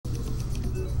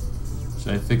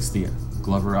Should I fix the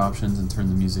Glover options and turn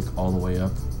the music all the way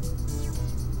up?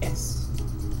 Yes.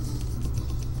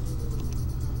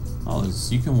 Oh,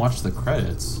 you can watch the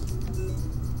credits.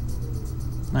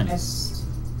 Nice. Yes.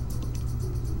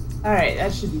 Alright,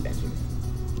 that should be better.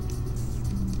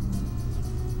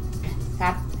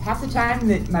 Half the time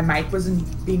that my mic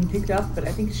wasn't being picked up, but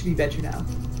I think it should be better now.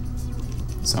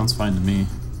 Sounds fine to me.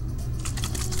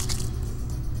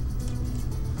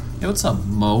 Hey, what's up,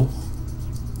 Mo?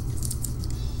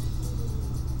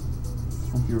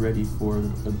 Hope you're ready for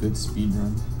a good speed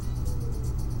run.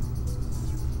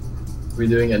 Are we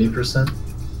doing any percent?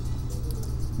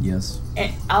 Yes.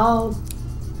 And well,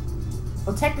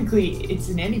 technically, it's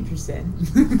an any percent.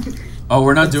 Oh,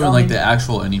 we're not It's doing like only- the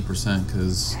actual any percent,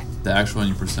 because the actual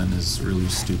any percent is really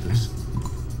stupid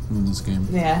in this game.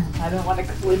 Yeah, I don't want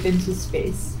to clip into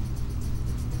space.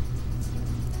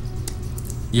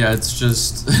 Yeah, it's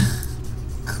just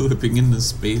clipping into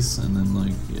space and then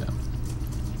like, yeah.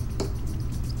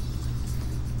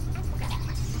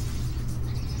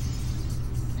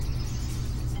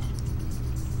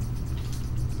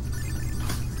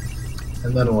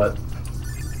 And then what?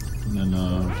 And then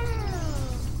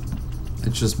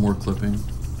it's just more clipping.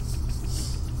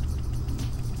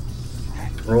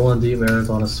 Roland D.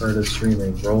 Marathon has started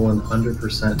streaming. Roland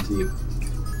 100% deep.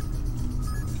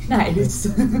 Nice.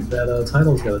 That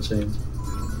title's gotta change.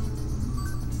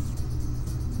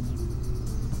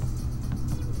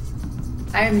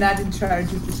 I am not in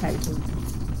charge of the title.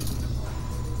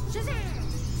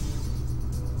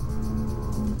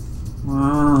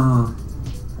 Wow.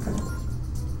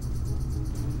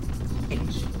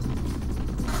 Change.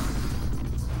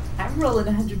 I'm rolling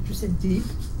 100% deep.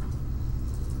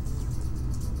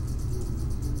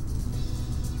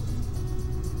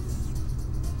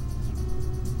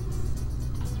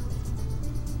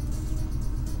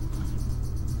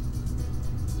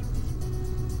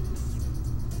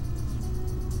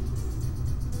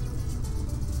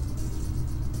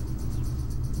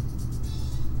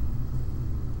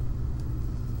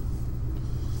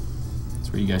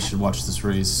 That's where you guys should watch this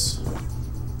race.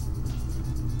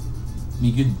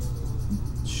 You could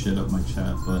shit up my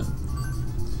chat, but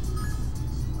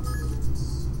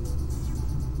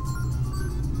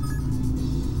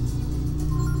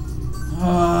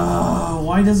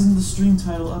why doesn't the stream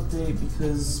title update?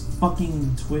 Because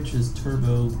fucking Twitch is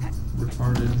turbo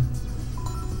retarded.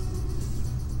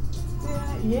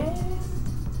 Yeah.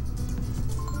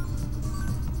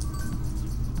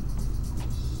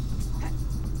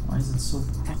 Why is it so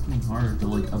fucking hard to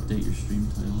like update your stream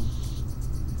title?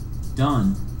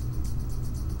 Done.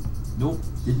 Nope,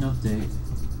 didn't update.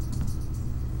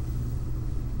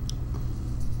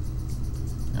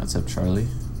 What's up, Charlie?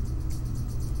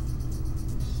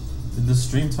 Did the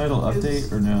stream title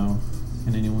update or no?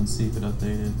 Can anyone see if it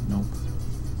updated? Nope.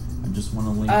 I just want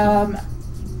to link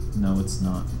it. No, it's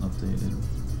not updated.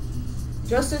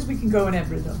 Just as we can go in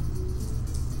Ember though.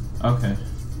 Okay.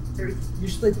 Your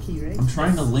split key, right? I'm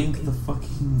trying to link the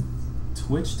fucking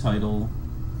Twitch title.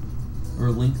 Or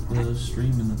link the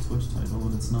stream in the Twitch title,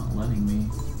 but it's not letting me.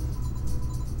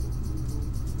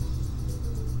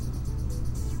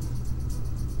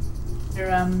 Your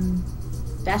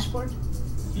dashboard?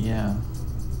 Yeah.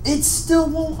 It still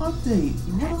won't update.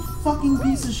 What a fucking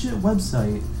piece of shit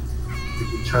website.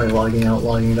 Did you try logging out,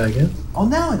 logging back in? Oh,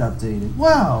 now it updated.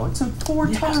 Wow, it took 4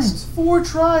 times. 4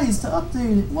 tries to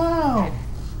update it. Wow.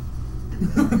 You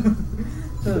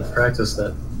could practice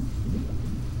that.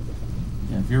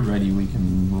 Yeah, if you're ready, we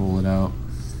can roll it out.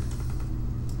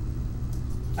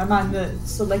 I'm on the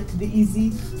select the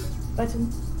easy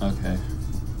button. Okay.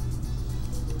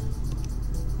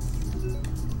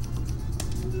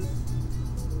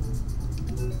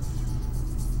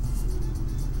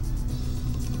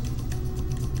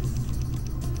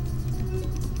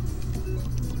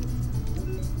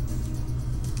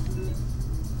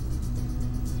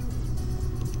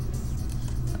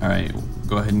 Alright,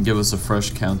 go ahead and give us a fresh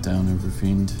countdown,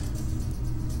 Overfiend.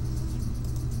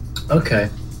 Okay.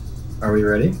 Are we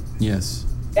ready? Yes.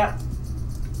 Yep.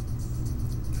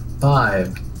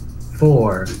 5,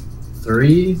 4,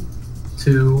 3,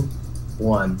 2,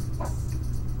 1.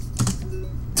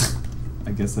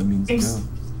 I guess that means Thanks. go.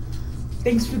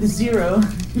 Thanks for the 0.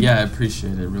 Yeah, I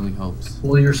appreciate it. It really helps.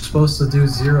 Well, you're supposed to do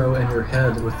 0 in your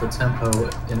head with the tempo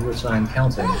in which I'm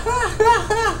counting.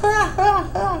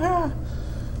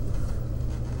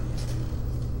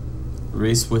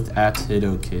 Race with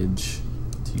 @Hitokage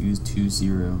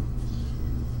 220.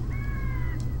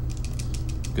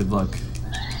 Good luck.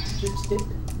 Drip stick.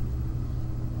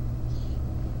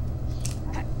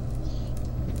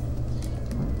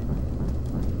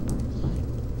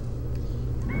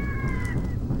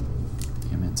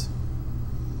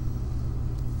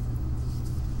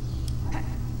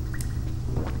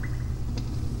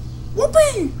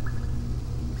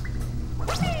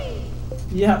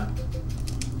 Yep.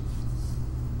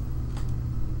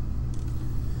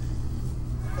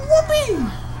 Whoopee!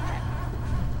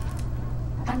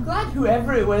 I'm glad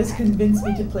whoever it was convinced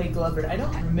me to play Glover. I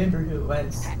don't remember who it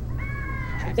was.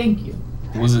 But thank you.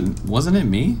 Wasn't it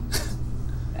me?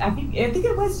 I think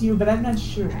it was you, but I'm not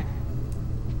sure.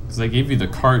 Because I gave you the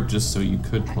cart just so you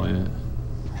could play it.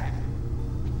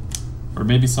 Or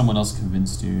maybe someone else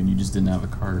convinced you and you just didn't have a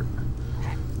cart.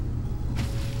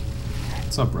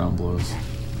 What's up, Brown Blows?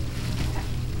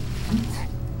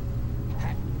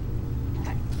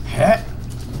 Heh!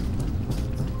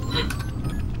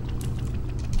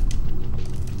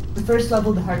 The first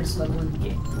level, the hardest level in the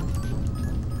game.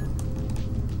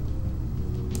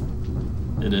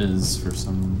 It is, for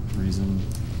some reason.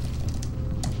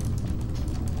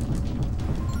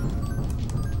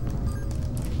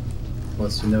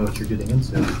 Unless you know what you're getting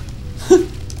into.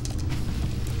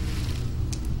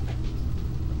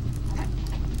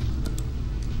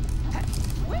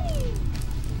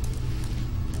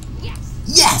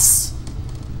 Yes!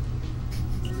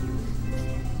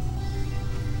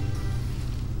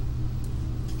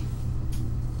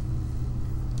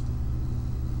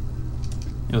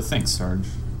 Yo, thanks, Sarge.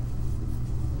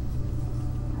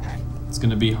 It's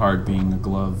gonna be hard being a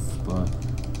glove, but...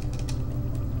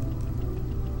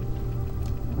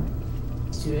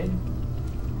 To it.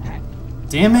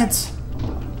 Damn it!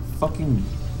 Fucking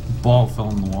ball fell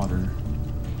in the water.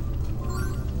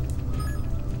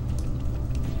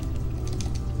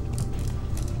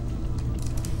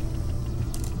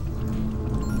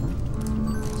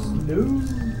 No.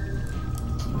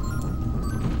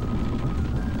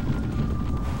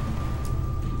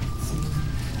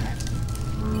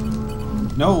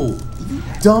 No! You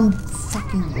dumb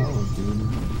fucking glove, dude.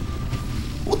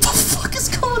 What the fuck is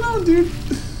going on, dude?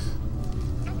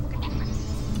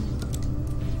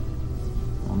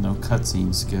 Well, no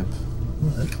cutscene skip.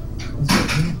 What?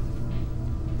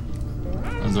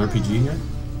 Is RPG here?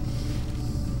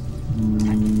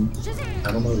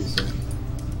 I don't know these things.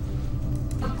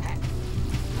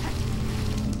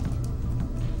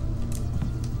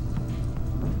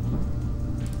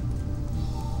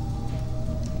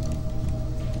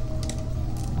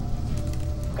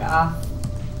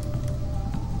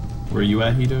 Where are you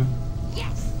at, Hito?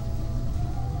 Yes.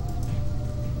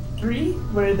 3,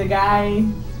 where the guy...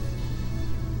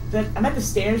 I'm at the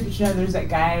stairs, but you know there's that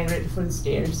guy right before the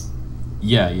stairs.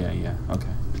 Yeah,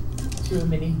 okay. To a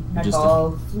mini. That's Just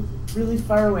all really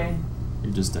far away.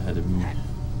 You're just ahead of me.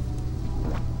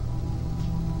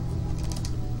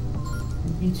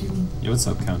 Me too. Yo, what's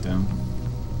up, Countdown?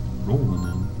 Rolling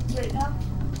in. Right now?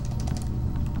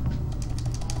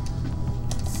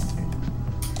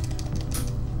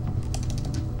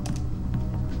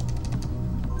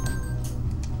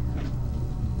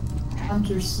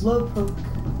 Hunter Slowpoke.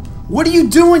 What are you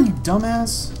doing, you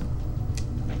dumbass?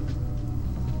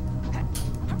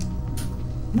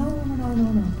 No.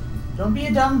 Don't be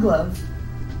a dumb glove.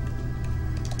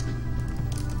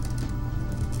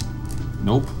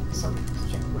 Nope.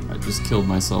 Something's checkpoint. I just killed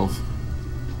myself.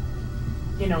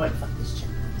 You know what? Fuck this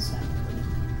checkpoint. It's not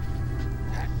important.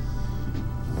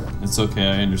 It's okay,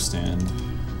 I understand.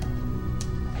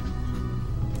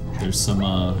 There's some,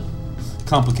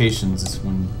 complications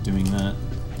when doing that.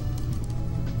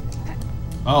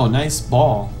 Oh, nice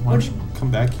ball. Why don't you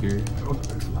come back here?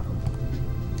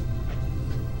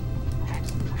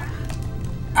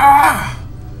 Ah!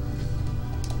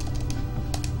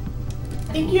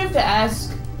 I think you have to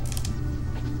ask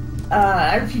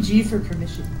RPG for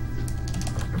permission.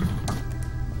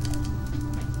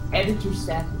 Edit your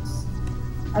status.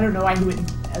 I don't know why he wouldn't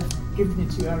have given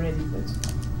it to you already, but...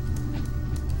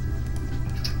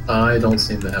 I don't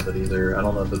seem to have it either. I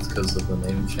don't know if it's because of the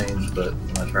name change, but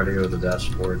when I try to go to the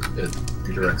dashboard, it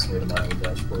redirects me to my own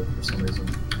dashboard for some reason.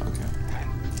 Okay.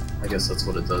 I guess that's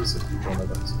what it does if you don't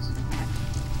have access.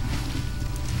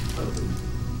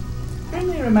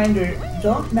 Friendly reminder,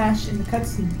 don't mash in the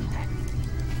cutscene.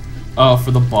 Oh,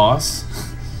 for the boss?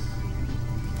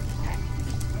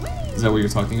 Is that what you're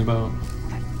talking about?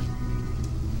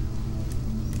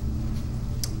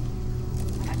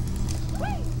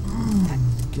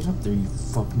 Get up there, you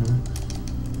fucknut.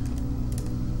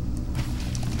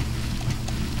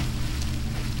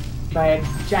 By a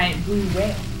giant blue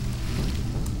whale.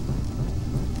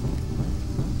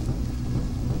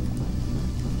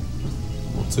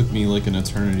 Well, it took me like an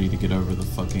eternity to get over the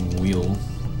fucking wheel.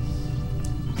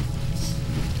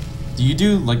 Do you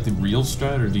do like the real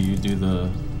strat or do you do the...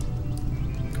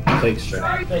 Fake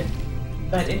strat.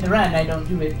 But in the run, I don't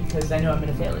do it because I know I'm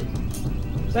gonna fail it.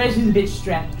 So I just do the bitch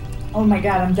strat. Oh my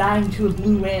god, I'm dying to a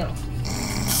blue whale.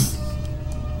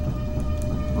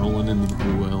 Rolling in the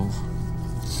blue well.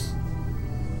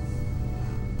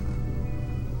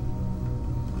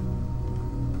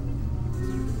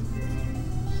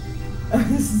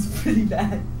 This is pretty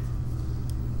bad.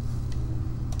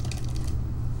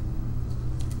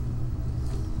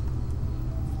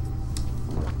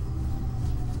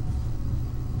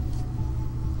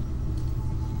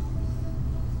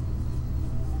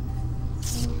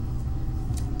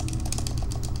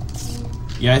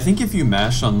 Yeah, I think if you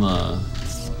mash on the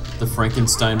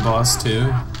Frankenstein boss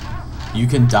too, you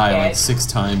can die like 6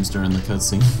 times during the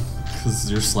cutscene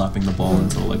because you're slapping the ball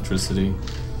into electricity.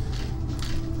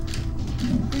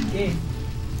 Good game.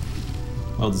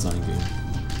 Well designed game.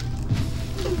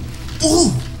 Ooh!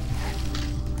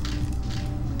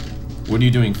 What are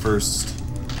you doing first?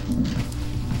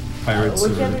 Pirates or...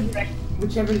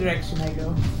 Whichever direction I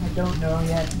go. I don't know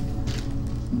yet.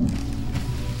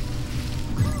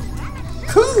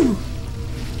 Coo!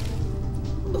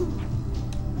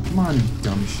 Come on,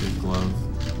 dumb shit glove.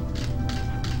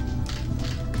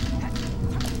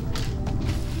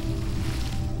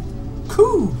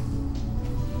 Coo!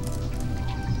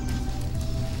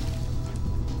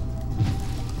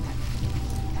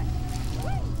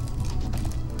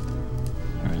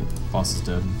 Alright, boss is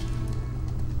dead.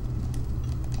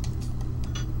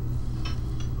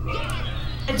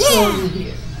 It's over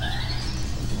here.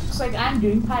 Looks like I'm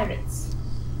doing pirates.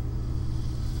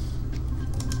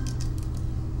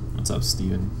 What's up,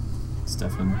 Steven?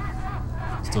 Stefan?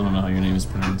 Still don't know how your name is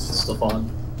pronounced. Stefan.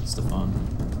 Stefan.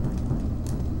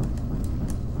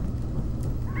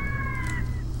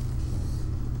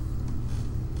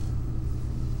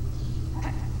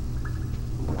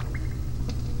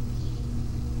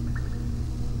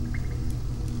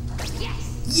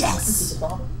 Yes!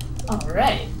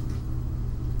 Alright.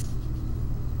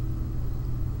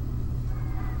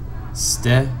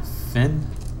 Stefan?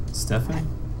 Stefan?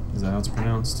 Is that how it's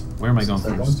pronounced? Where am I going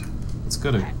first? Let's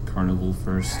go to Carnival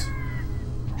first.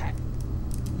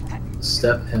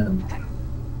 Step him.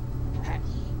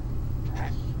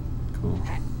 Cool.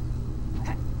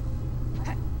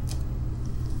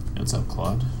 What's up,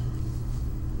 Claude?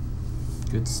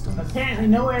 Good stuff. Apparently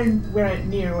nowhere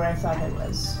near where I thought I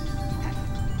was.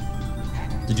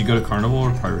 Did you go to Carnival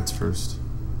or Pirates first?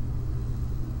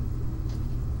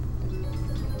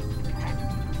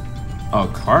 Oh,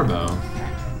 Carbo.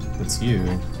 That's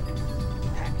you.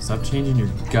 Stop changing your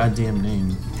goddamn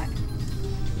name.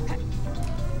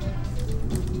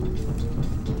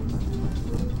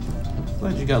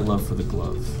 Glad you got love for the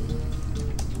glove.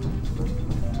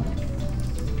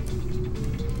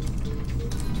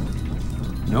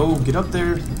 No, get up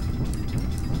there.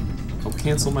 I'll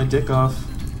cancel my dick off.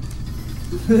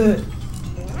 Isn't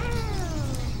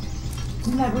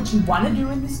that what you want to do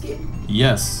in this game?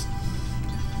 Yes.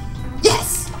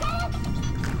 Yes!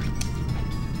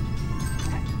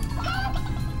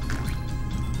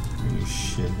 You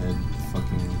shithead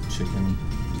fucking chicken.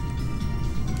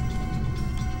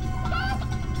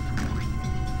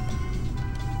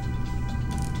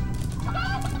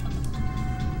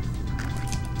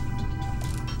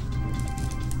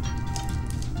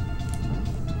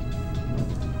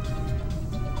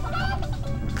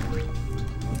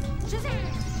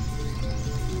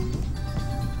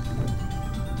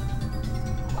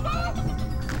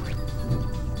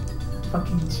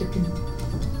 Fucking chicken.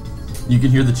 You can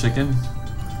hear the chicken?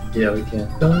 Yeah, we can.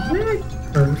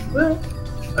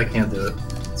 I can't do it.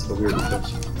 It's a weird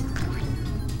pitch.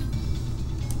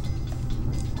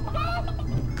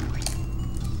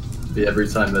 But every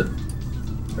time it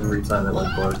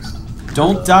like barks.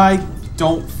 Don't die!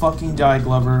 Don't fucking die,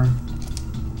 Glover.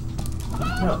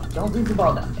 No, don't leave the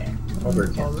ball down there. Over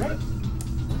Leave the ball right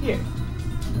here.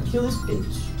 Kill this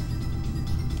bitch.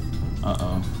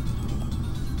 Uh-oh.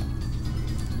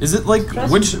 Is it like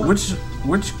which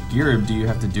Girib do you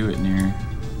have to do it near?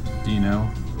 Do you know?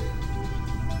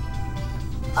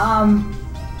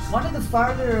 One of the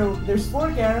farther there's 4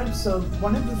 Garibs, so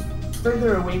one of the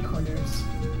further away corners.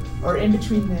 Or in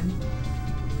between them.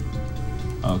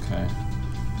 Okay.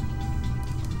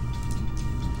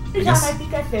 Every time I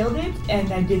think I failed it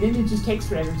and I didn't, it just takes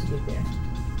forever to get there.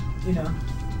 You know.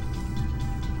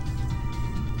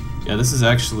 Yeah, this is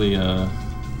actually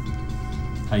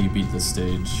how you beat this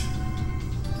stage.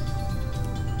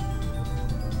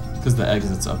 Because the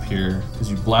exit's up here. Because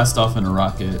you blast off in a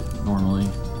rocket, normally.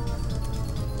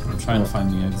 I'm trying to find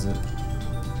the exit.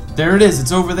 There it is!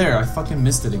 It's over there! I fucking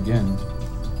missed it again.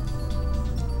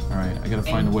 Alright, I gotta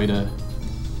find a way to...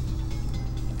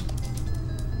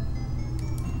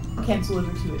 Cancel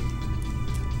over to it.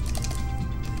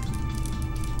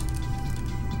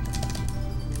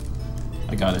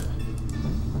 I got it.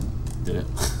 Did it.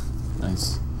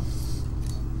 Nice.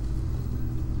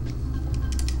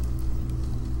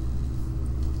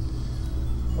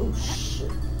 Oh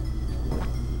shit.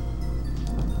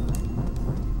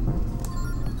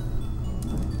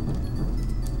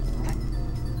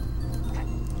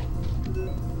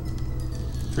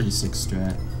 Pretty sick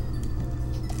strat.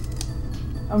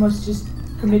 Almost just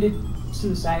committed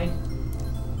suicide.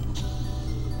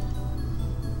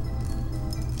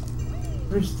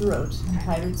 For his throat, and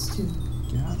pirates too.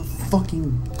 Get out of the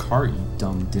fucking cart, you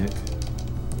dumb dick.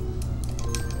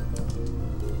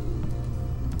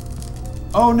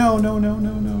 Oh no, no, no,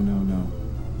 no, no, no, no.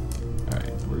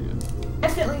 Alright, we're good.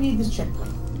 Definitely need this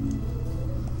checkpoint.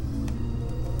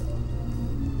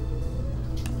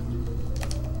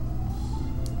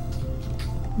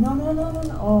 No, no, no, no,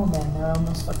 no. Oh man, I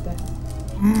almost fucked that.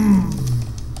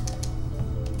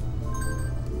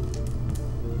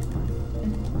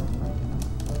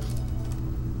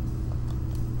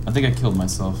 I think I killed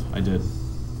myself. I did.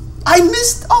 I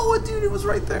missed! Oh, dude, it was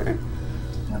right there.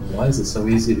 Why is it so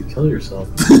easy to kill yourself?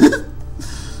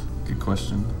 Good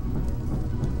question.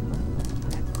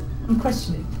 I'm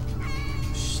questioning.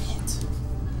 Shit.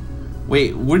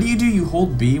 Wait, what do? You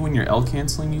hold B when you're L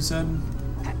canceling, you said?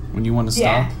 When you want to stop?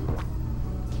 Yeah.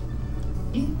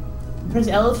 You press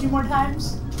L a few more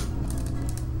times.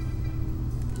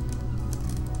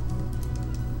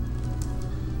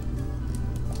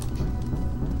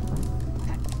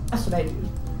 That's what I do.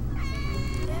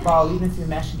 Ball, even if you're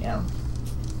mashing L.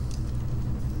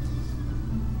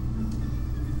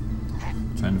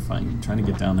 Trying to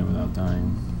get down there without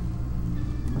dying.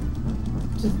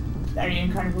 So, are you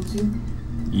in Carnival too?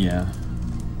 Yeah.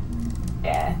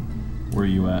 Yeah. Where are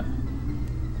you at?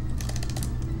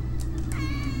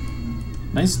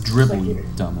 Nice dribble, Like you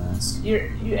dumbass.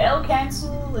 You L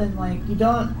cancel and like you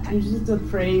just have to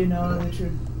pray you know that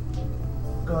you're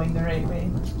going the right way.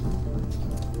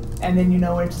 And then you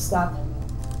know where to stop.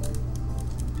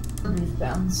 Brief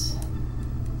bounce.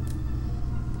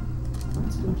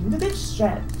 Let's go do the bitch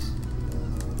strat.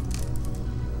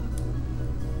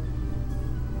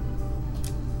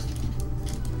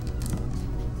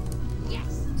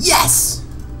 Yes!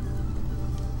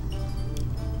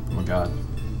 Oh my god.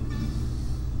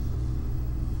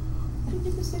 How did you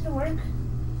get this thing to work?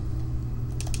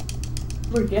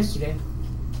 It worked yesterday.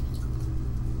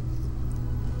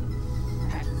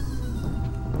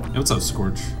 Hey, what's up,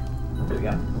 Scorch? There we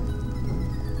go.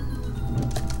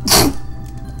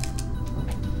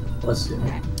 Bless you.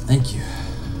 Thank you.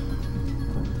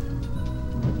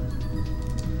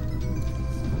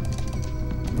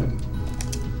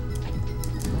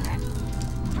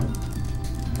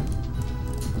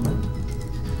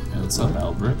 Hey, what's up,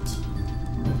 Albert?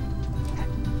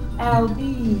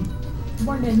 Albie.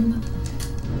 Morning.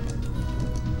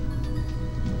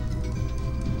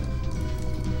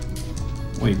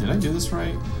 Wait, did I do this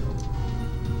right?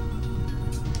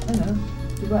 I don't know.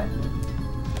 Do what?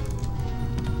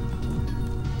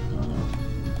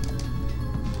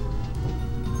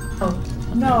 Oh,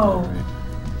 no.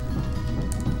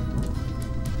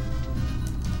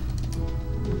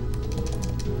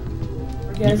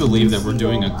 Right. Can you believe that we're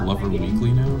doing a Glover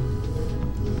Weekly now?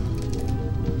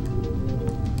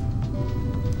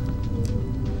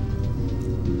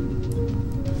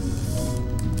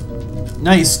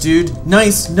 Nice, dude.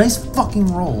 Nice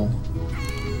fucking roll.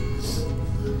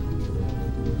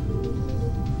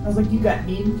 I was like, you got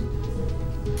memed.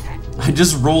 I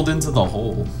just rolled into the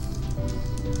hole.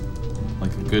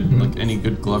 Like a good, like any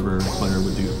good Glover player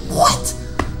would do. What?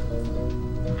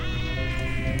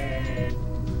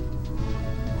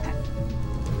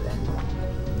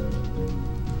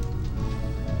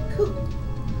 Cool.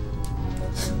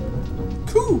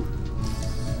 Cool.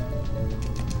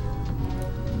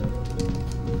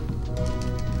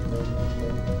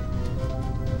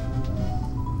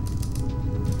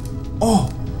 Oh.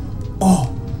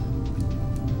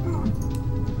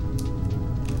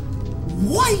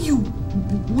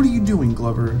 What are you doing,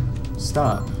 Glover?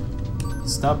 Stop.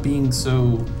 Stop being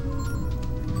so...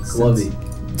 Glovey.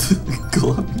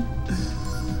 Glovey.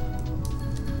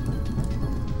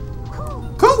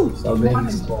 Cool! Stop being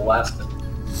so elastic.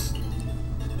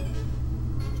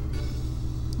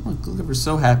 Oh, Glover's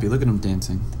so happy. Look at him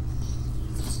dancing.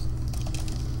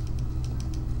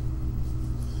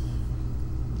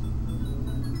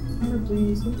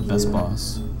 Please, The best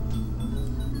boss.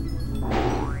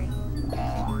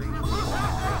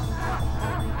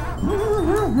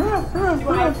 Do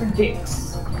I for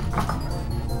dicks?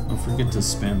 Don't forget to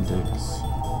spam dicks.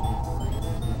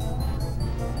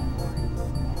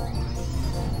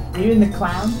 Are you in the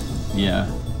clown? Yeah.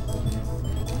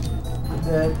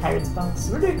 the pirate's box.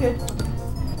 We're doing good.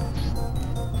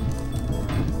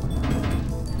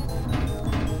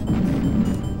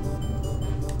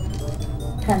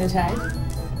 Kind of tired.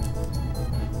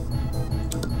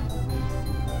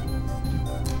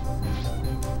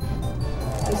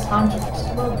 This haunted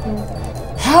slow.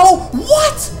 How?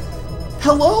 What?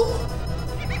 Hello?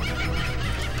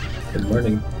 Good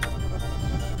morning.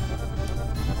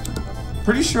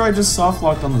 Pretty sure I just soft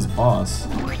locked on this boss.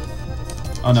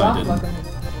 Oh no, I didn't.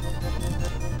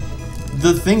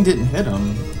 The thing didn't hit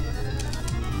him.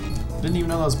 Didn't even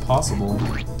know that was possible.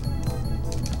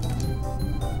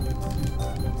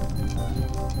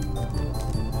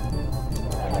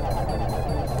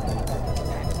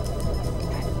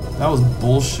 That was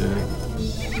bullshit.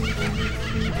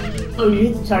 Oh, you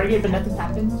hit the target, but nothing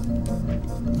happened?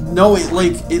 No, it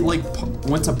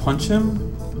went to punch him.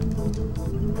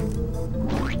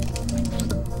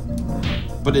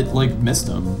 But it like missed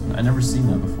him. I never seen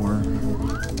that before.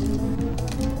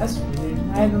 That's weird.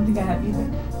 I don't think I have either.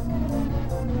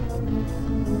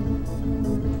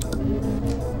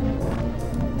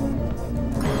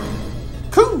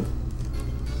 Cool!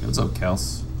 Hey, what's up,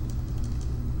 Kels?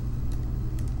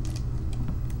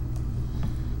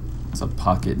 What's up,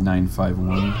 Pocket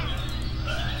 951?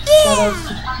 Shout out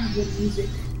to good music.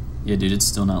 Yeah, dude, it's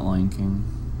still not Lion King.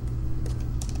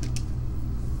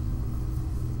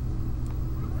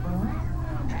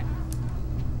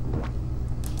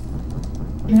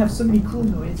 You have so many cool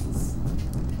noises.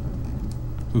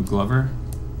 Who, Glover?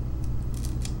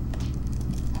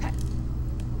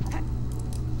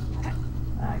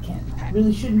 I can't. I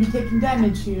really shouldn't be taking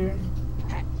damage here.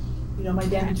 You know, my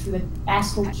damage for that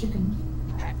asshole chicken.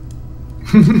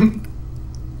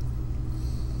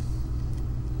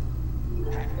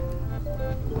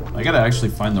 I gotta actually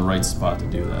find the right spot to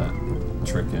do that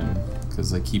trick in,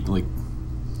 because I keep, like,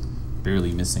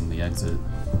 barely missing the exit.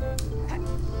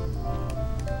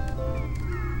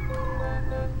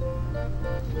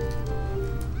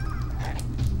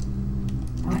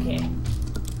 Okay.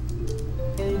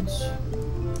 Edge.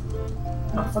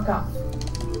 Oh, fuck off.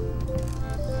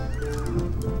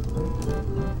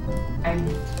 I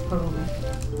probably.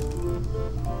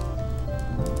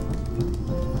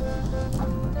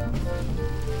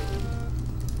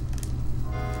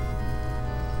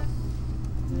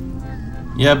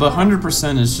 Yeah, but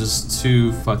 100% is just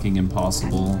too fucking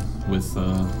impossible with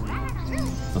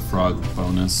the frog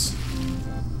bonus.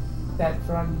 That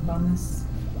frog bonus.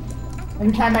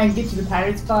 Every time I get to the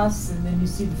pirates boss and then you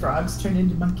see the frogs turn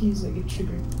into monkeys, I get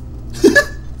triggered.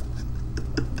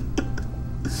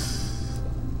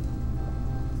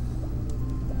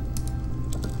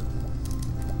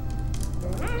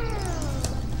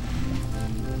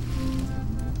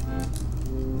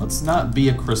 Let's not be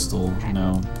a crystal,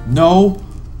 no. No!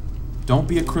 Don't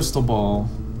be a crystal ball.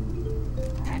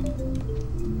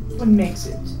 What makes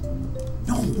it?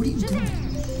 No, what are you doing?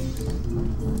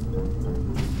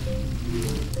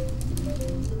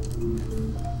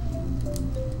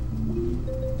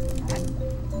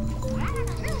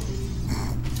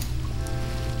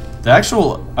 The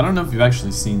actual, I don't know if you've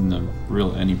actually seen the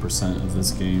real any percent of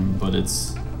this game, but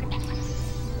it's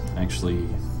actually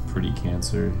pretty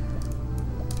cancer.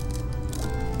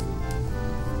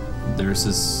 There's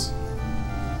this...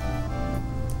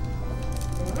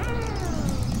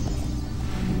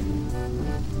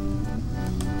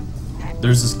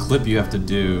 There's this clip you have to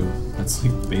do that's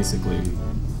like basically,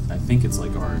 I think it's like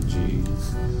RNG.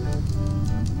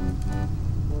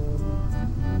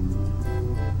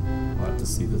 We'll have to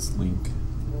see this link.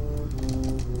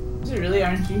 Is it really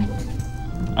RNG?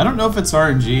 I don't know if it's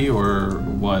RNG or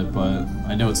what, but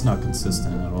I know it's not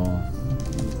consistent at all.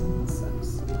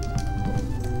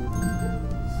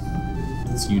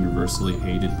 It's universally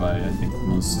hated by, I think,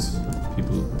 most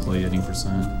people who play any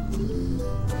percent.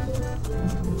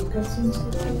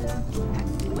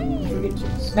 Forget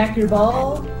to smack your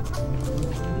ball.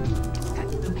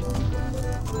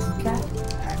 Okay.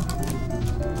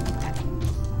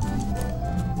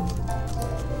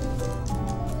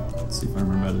 Let's see if I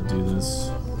remember how to do this.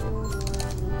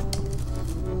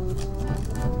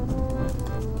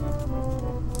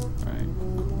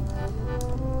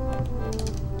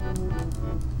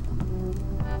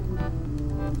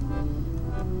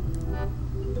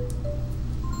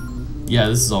 Yeah,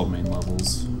 this is all main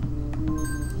levels.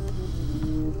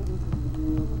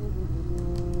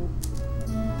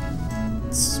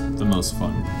 It's the most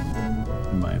fun,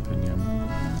 in my opinion.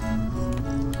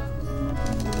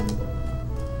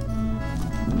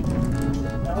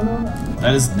 No.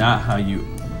 That is not how you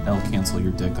L-cancel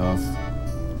your dick off.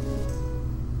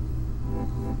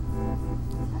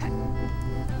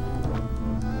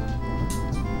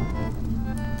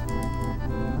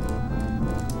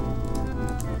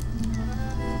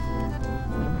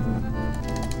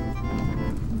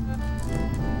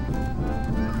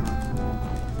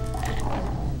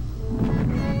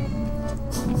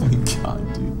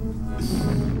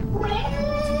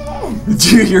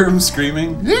 Do you hear him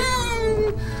screaming?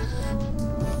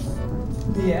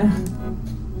 Yeah.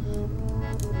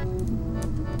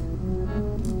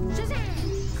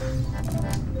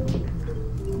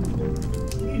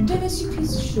 Dennis, you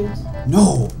piece of shit.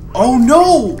 No! Oh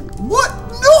no! What?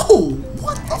 No!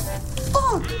 What the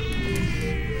fuck?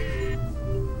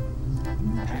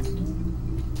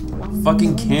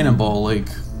 Fucking cannonball, like,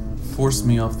 forced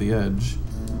me off the edge.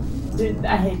 Dude,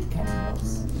 I hate the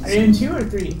cannonballs. Are you in 2 or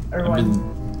 3? Or I've 1?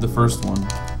 been the first one.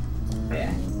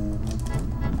 Yeah.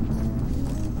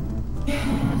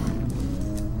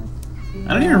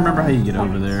 I don't even remember how you get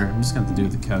over there. I'm just gonna have to do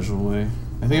it the casual way.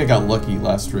 I think I got lucky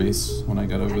last race when I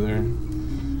got over there.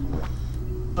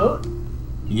 Oh?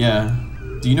 Yeah.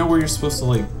 Do you know where you're supposed to,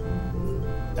 like,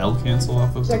 L cancel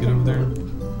off of to get over there?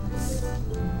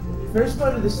 First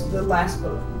boat or the last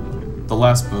boat? The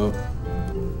last boat.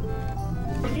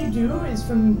 What you do is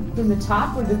from the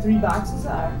top where the 3 boxes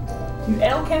are, you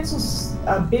L cancel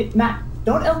a bit,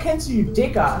 don't L cancel your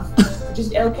dick off,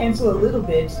 just L cancel a little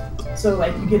bit, so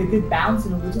like you get a good bounce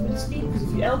and a little bit of speed, because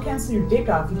if you L cancel your dick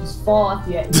off, you just fall off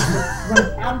the edge. You run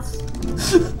a bounce,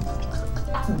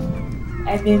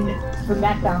 and then from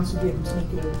that bounce you'll be able to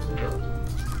make it over to the boat.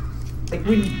 Like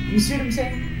when, you see what I'm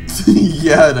saying?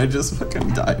 Yeah, and I just fucking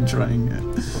died trying it.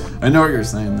 I know what you're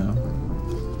saying though.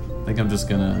 I think I'm just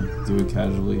gonna do it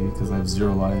casually because I have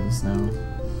 0 lives now.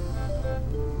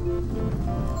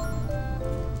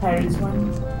 Pirates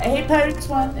 1. I hate Pirates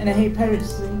 1 and I hate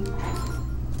Pirates 3.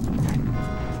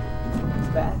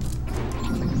 Bad.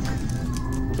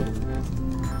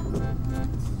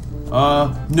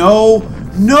 No!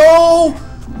 No!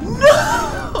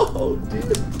 No!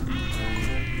 Dude.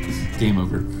 Game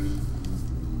over.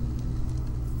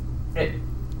 Right.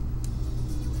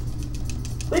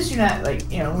 At least you're not, like,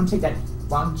 you know, won't take that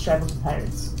long travel to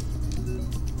Pirates.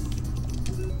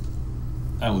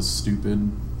 That was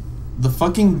stupid. The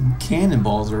fucking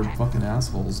cannonballs are fucking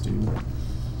assholes, dude.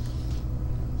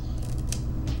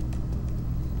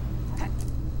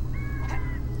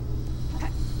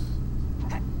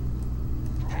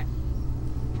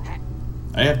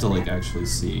 I have to, like, actually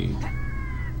see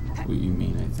what you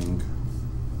mean, I think.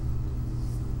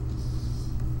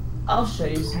 I'll show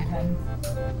you sometime.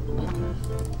 Okay.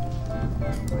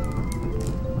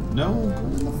 No, go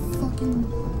in the fucking...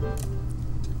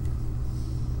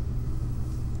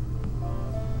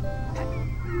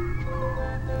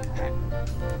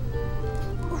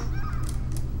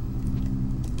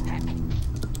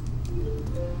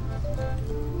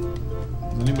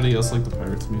 Does anybody else like the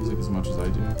Pirates music as much as I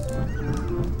do?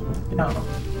 No.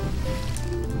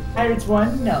 Pirates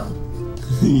 1? No.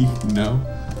 No?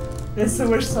 That's the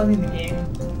worst song in the game.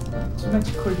 Too much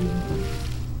accordion.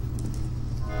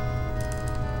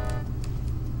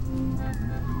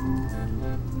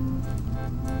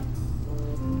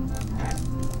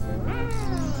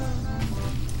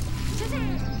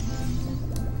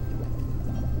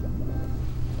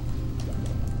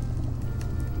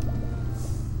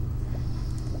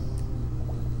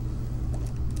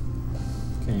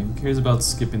 Okay, who cares about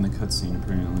skipping the cutscene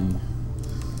apparently?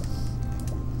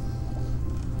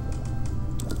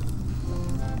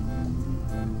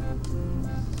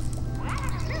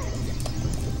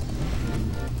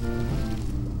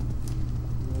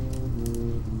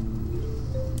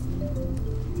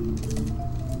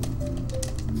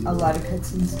 A lot of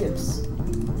cutscene skips.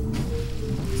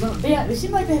 So, yeah, they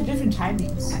seem like they have different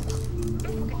timings.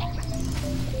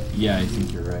 Yeah, I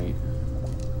think you're right.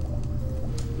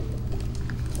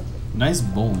 Nice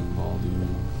bowling ball, dude.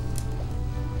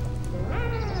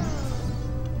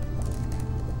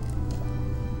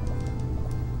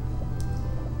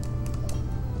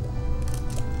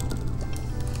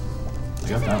 I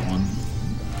got that one.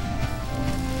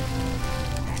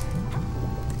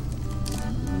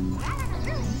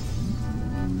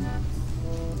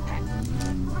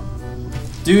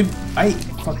 Dude, I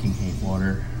fucking hate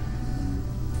water.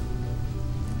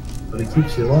 But it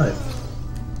keeps you alive.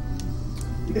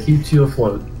 It keeps you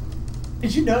afloat.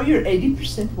 Did you know you're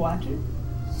 80% water?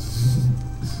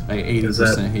 I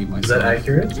 80% hate myself. Is that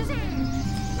accurate? I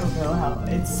don't know how.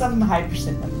 It's some high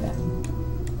percent like that.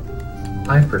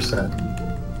 High percent.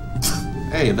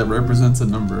 Hey, that represents a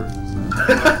number.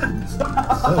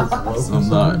 So I'm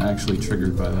not actually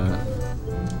triggered by that.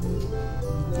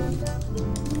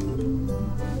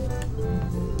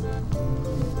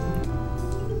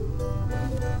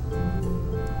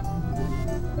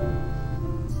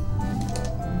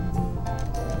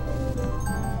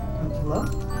 Hello?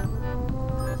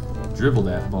 Dribble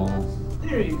that ball.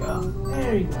 There you go.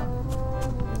 There you go.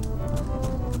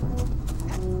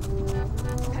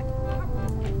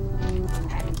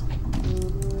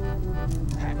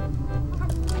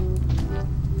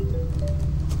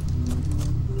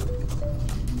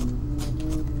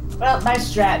 Well, my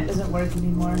strat doesn't work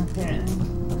anymore, apparently.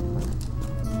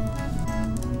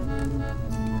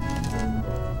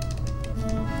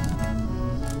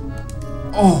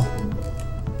 Oh!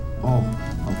 Oh,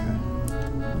 okay.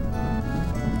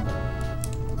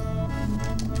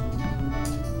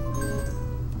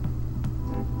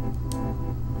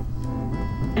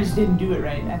 I just didn't do it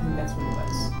right. I think that's what it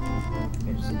was.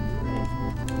 I just didn't do it right.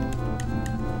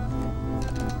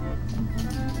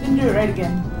 Didn't do it right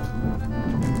again.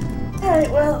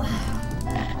 Alright, well.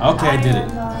 Okay, I did it.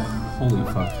 Holy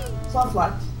fuck. Soft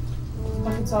locked.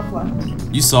 Fucking soft locked.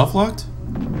 You soft locked?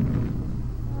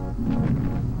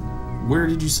 Where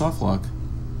did you soft lock?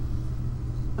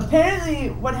 Apparently,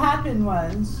 what happened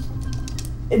was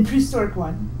in Prehistoric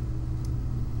 1.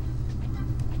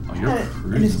 Oh, you're In a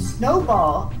cruising.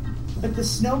 snowball. But the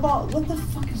snowball. What the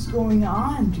fuck is going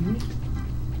on, dude?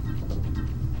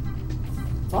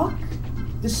 Fuck?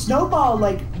 The snowball,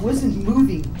 like, wasn't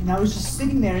moving, and I was just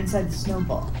sitting there inside the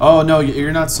snowball. Oh no,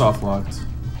 you're not soft locked.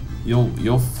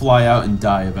 You'll fly out and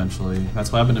die eventually.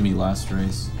 That's what happened to me last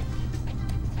race.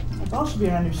 My ball should be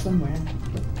around here somewhere.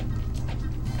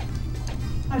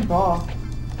 My ball.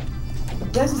 The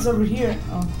desk is over here.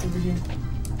 Oh, it's over here.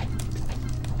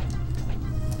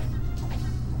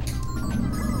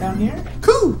 Down here?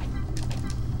 Cool.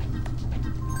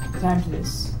 Time to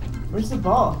this. Where's the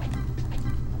ball?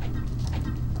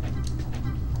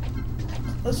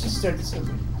 Let's just start this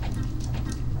over.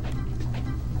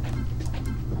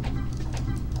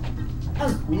 That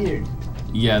was weird.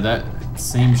 Yeah, that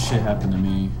same shit happened to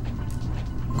me.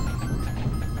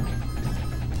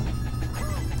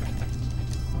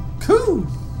 Cool.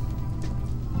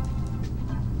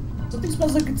 Something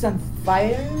smells like it's on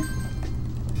fire.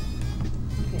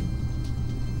 Okay.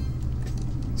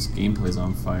 This gameplay's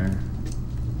on fire.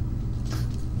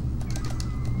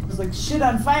 There's like shit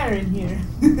on fire in here.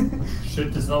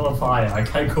 Shit is not on fire. I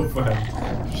can't go for it.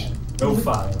 No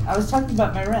fire. I was talking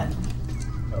about my rent.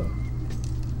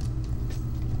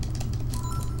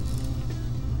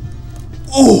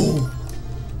 Oh. Oh.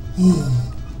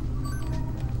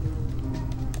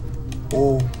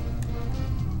 Oh.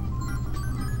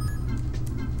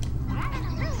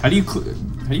 How do you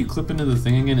clip into the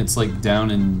thing again? It's like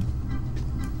down and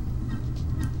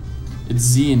it's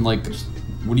Z and like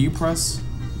what do you press?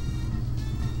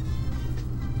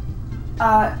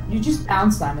 You just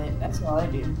bounce on it. That's all I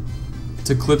do.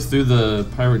 To clip through the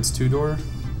Pirates 2 door?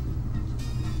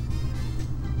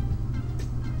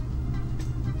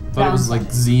 Thought it was Bounce on like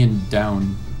it. Z and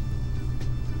down.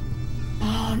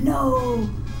 Oh no!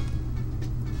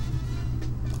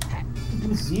 You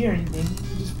don't Z or anything.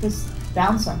 You just press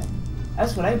bounce on it.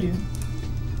 That's what I do.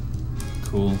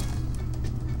 Cool.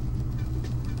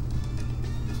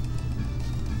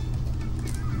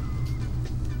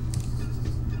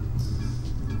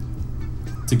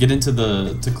 To get into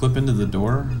to clip into the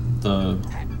door, the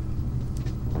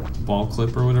ball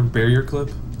clip or whatever, barrier clip.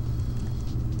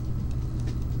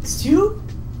 It's two?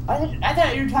 I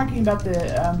thought you were talking about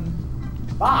the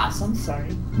boss. I'm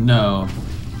sorry. No.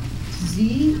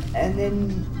 Z and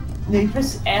then you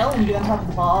press L and you get on top of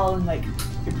the ball and like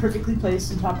you're perfectly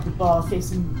placed on top of the ball,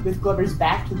 facing with Glover's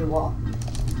back to the wall.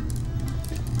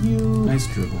 You Nice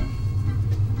dribble.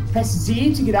 press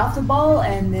Z to get off the ball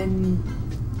and then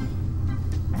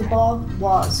the ball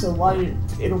while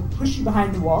it'll push you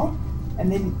behind the wall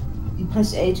and then you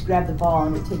press A to grab the ball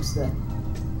and it takes the.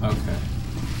 Okay.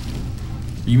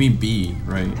 You mean B,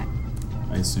 right?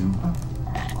 I assume.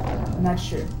 I'm not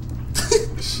sure.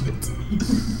 Shit.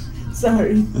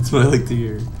 Sorry. That's what I like to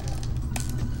hear.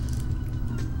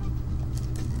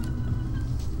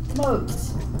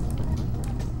 Modes.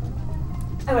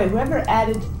 Anyway, whoever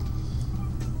added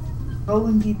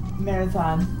Rolling Deep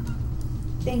Marathon,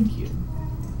 thank you.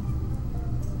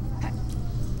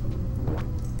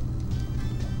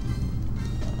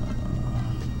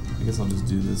 I guess I'll just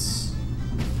do this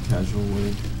casual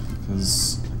way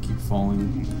because I keep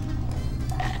falling.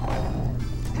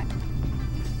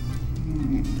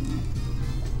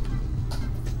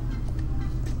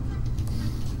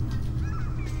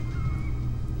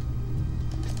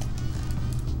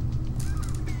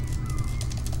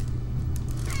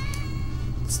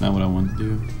 It's not what I want to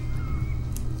do.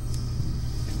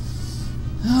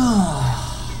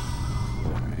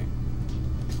 Alright.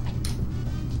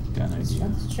 Got an idea.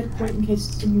 Let's checkpoint in case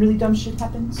some really dumb shit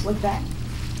happens like that.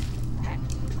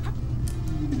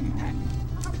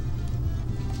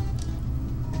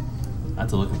 I have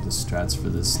to look up the strats for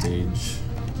this stage.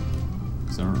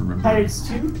 Because I don't remember. Pirates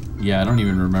 2. Yeah, I don't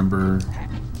even remember.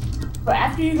 But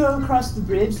after you go across the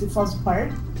bridge that falls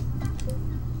apart,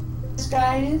 this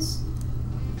guy is.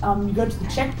 you go to the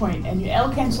checkpoint and you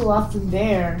L cancel off from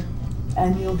there,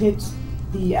 and you'll hit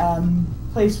the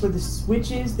place where the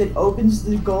switch is that opens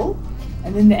the goal,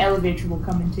 and then the elevator will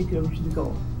come and take you over to the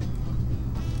goal.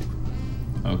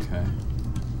 Okay.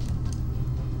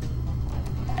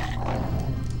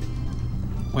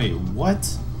 Wait,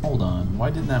 what? Hold on. Why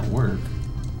didn't that work?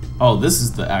 Oh, this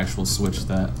is the actual switch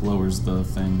that lowers the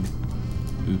thing.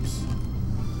 Oops.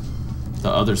 The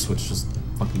other switch just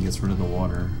fucking gets rid of the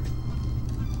water.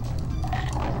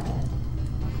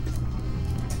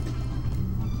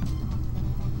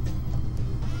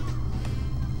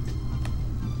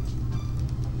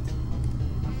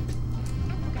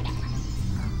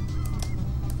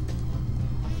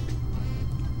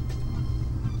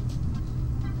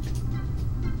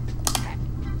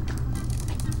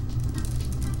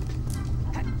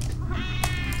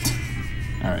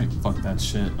 Alright, fuck that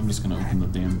shit. I'm just gonna open the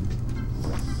damn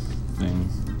thing.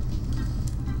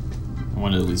 I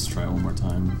want to at least try one more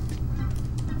time.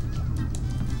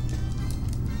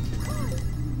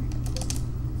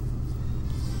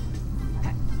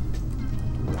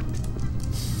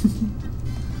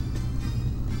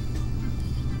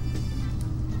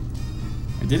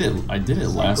 I did it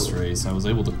last race. I was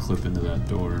able to clip into that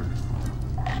door,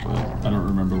 but I don't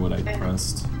remember what I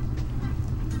pressed.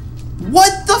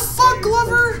 What the fuck,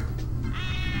 Glover?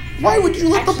 Why would you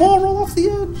let the ball roll off the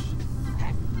edge?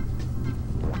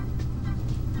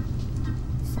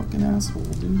 Fucking asshole,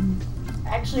 dude.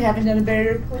 I actually haven't done a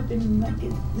barrier clip in like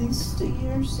at least a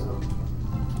year or so.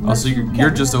 Oh, so you're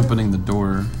just opening the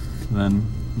door then,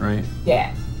 right?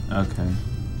 Yeah. Okay.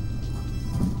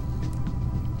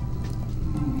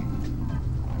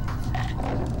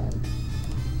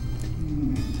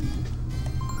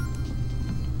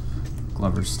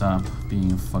 Glover, stop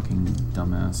being a fucking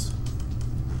dumbass.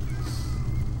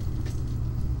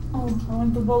 Oh, I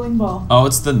want the bowling ball. Oh,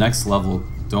 it's the next level.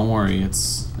 Don't worry,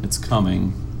 it's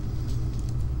coming.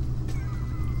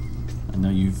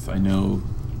 I know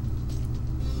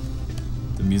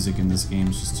the music in this game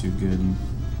is just too good.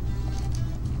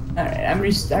 Alright, I'm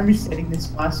resetting this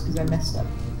boss because I messed up.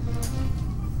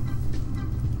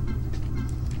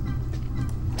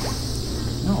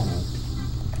 No.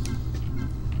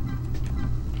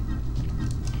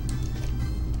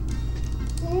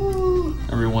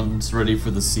 Everyone's ready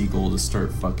for the seagull to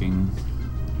start fucking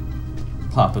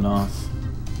popping off.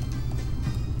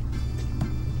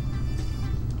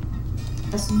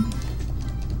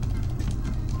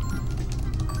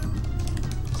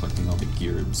 Collecting all the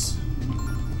gearbs.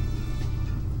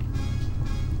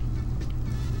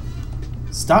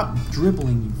 Stop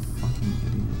dribbling, you fucking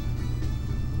idiot.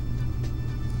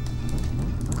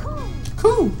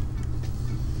 Cool!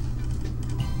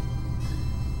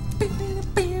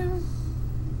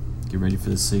 Get ready for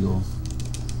the seagull.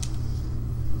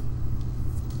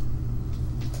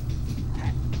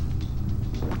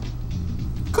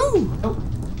 Cool!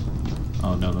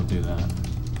 Oh no, don't do that.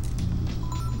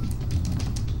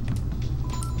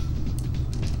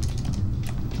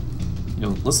 Yo,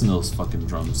 listen to those fucking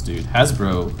drums, dude.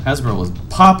 Hasbro was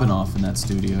popping off in that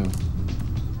studio.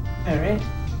 Alright.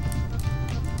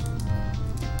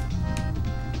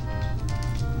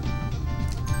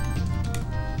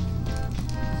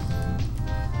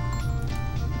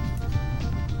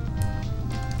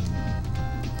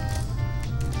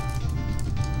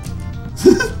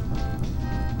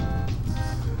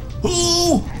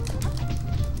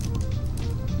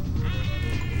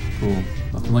 Cool.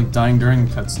 Nothing like dying during a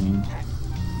cutscene.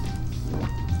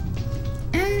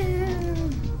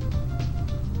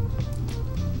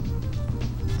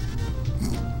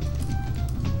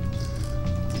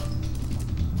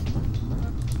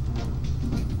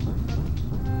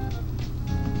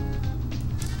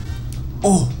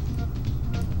 Oh!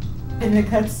 In the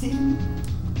cutscene?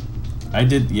 I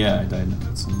did, yeah, I died in the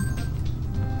cutscene.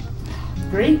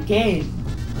 Great game.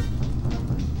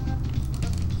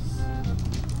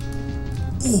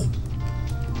 Oh!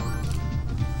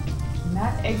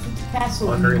 Not exit the castle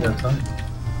Why hurry anymore. that time?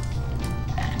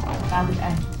 Now that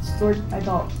I stored my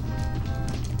ball.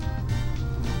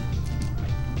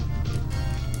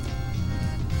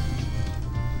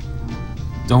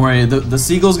 Don't worry, the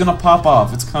seagull's gonna pop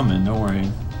off. It's coming, don't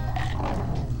worry.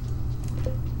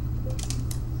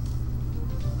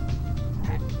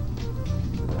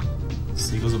 The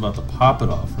seagull's about to pop it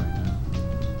off right now.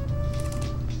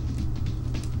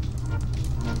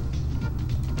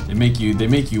 They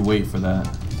make you wait for that.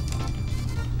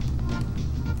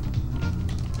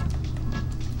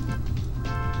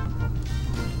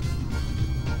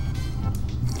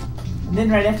 And then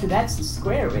right after that's the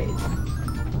square wave.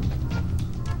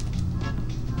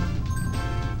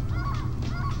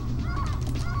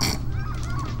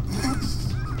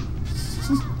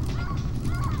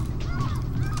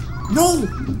 No!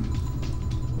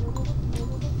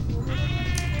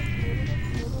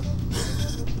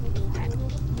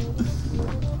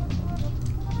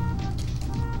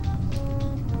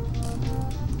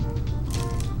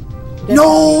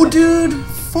 No, dude!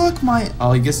 Fuck my.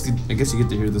 Oh, I guess you get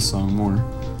to hear this song more.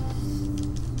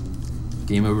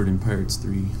 Game over in Pirates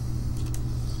 3.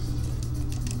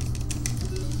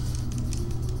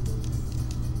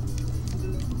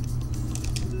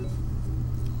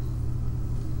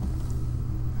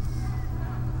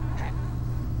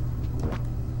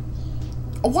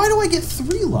 Oh, why do I get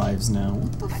 3 lives now?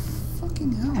 What the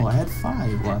fucking hell? I had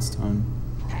 5 last time.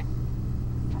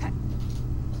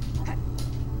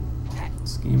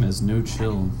 This game has no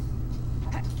chill.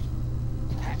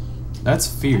 That's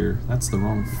fear. That's the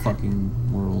wrong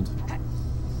fucking world.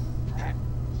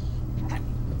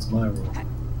 That's my world.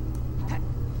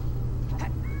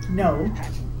 No.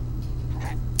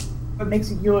 What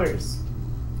makes it yours?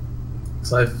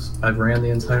 Because I've ran the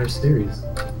entire series.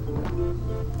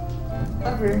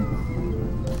 Glover.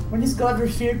 When is Glover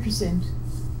fear percent?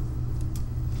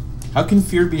 How can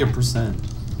fear be a percent?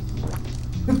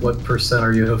 What percent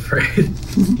are you afraid?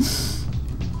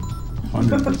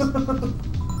 100%.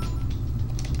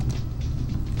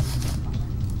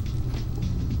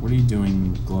 What are you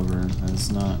doing, Glover? That's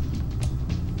not.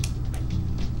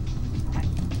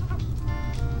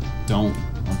 Don't.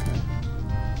 Okay.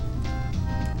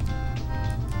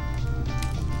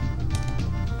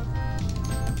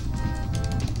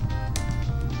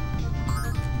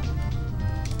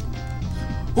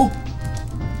 Oh!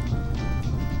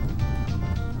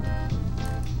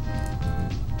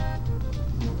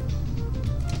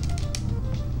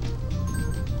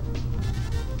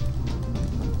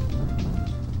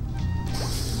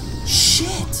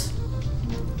 Shit!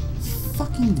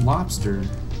 Fucking lobster.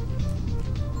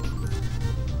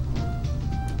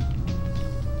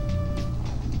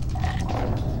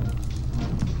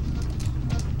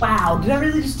 Wow, did I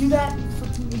really just do that? You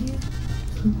fucking idiot.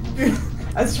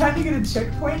 I was trying to get a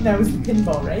checkpoint and I was the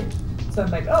pinball, right? So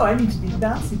I'm like, oh, I need to be the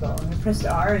bouncy ball. And I pressed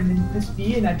R and then pressed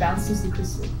B and I bounced as the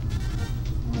crystal.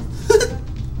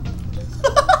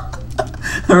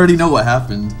 I already know what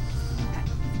happened.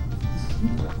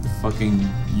 Fucking,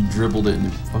 you dribbled it and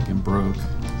it fucking broke.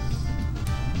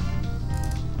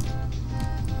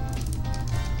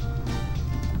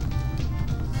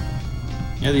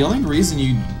 Yeah, the only reason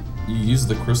you use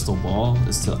the crystal ball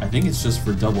is to, I think it's just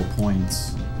for double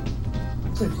points.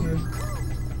 So too.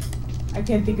 I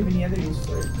can't think of any other use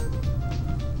for it.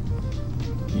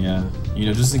 Yeah, you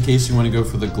know, just in case you want to go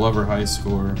for the Glover high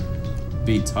score,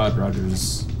 beat Todd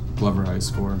Rogers' Glover high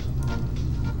score.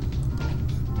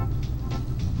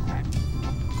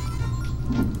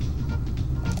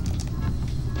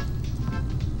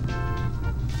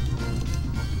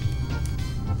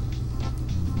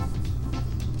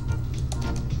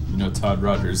 You know, Todd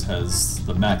Rogers has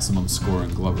the maximum score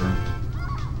in Glover.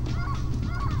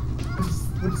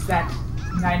 What's that?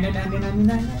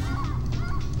 99999?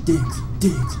 Digs,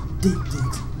 digs,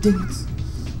 digs, digs.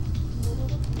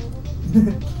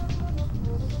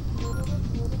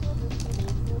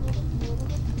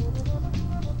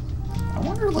 I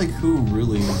wonder, like, who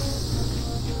really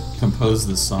composed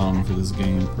this song for this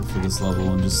game or for this level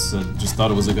and just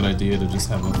thought it was a good idea to just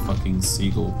have a fucking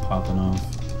seagull popping off.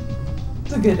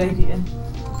 It's a good idea.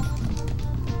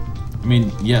 I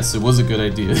mean, yes, it was a good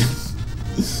idea,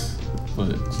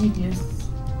 but Genius.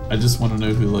 I just want to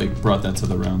know who, like, brought that to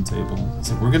the round table.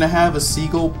 It's like, we're gonna have a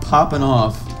seagull popping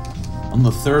off on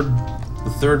the third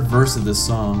verse of this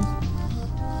song.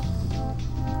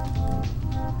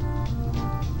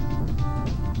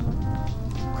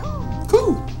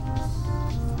 Cool.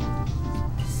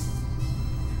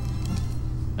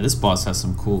 Now, this boss has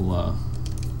some cool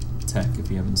tech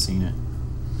if you haven't seen it.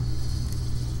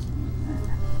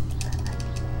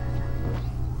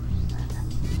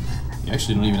 You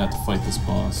actually don't even have to fight this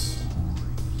boss.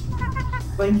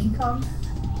 Lanky Kong?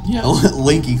 Yeah,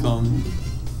 Lanky Kong.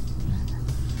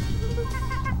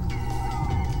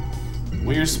 The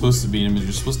way you're supposed to beat him is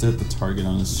you're supposed to hit the target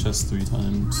on his chest 3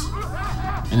 times.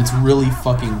 And it's really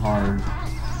fucking hard.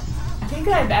 I think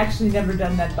I've actually never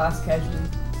done that boss casually.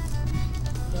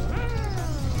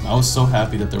 I was so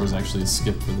happy that there was actually a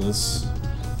skip for this.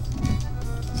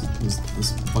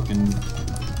 This fucking...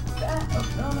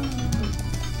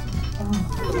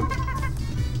 What are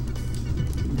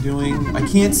you doing? I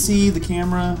can't see the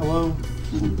camera. Hello?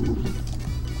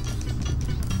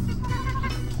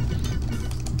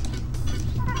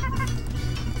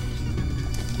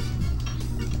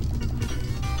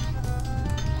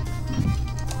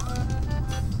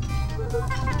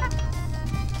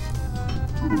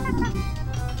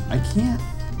 I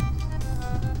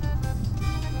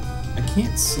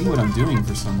can't see what I'm doing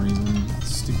for some reason.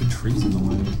 Stupid trees in the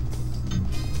way.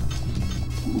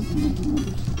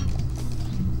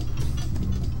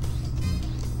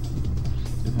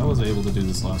 Dude, how was I able to do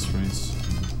this last race?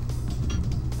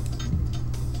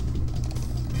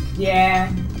 Yeah,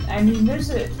 I mean, there's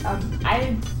a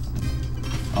I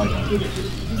Oh, yeah. get it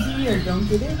easy or don't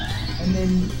get it, and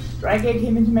then Raga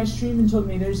came into my stream and told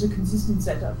me there's a consistent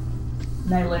setup,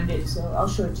 and I learned it, so I'll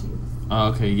show it to you.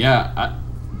 Okay, yeah.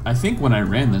 I think when I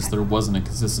ran this, there wasn't a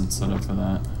consistent setup for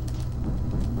that.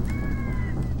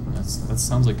 That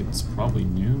sounds like it's probably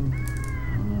new.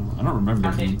 I don't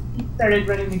remember. He started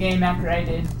running the game after I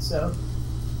did, so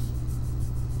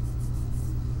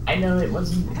I know it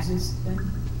wasn't existent.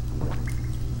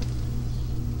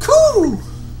 Cool.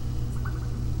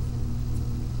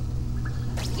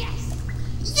 Yes.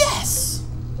 Yes.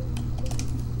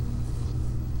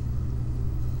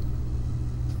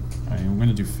 All right, I'm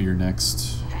gonna do fear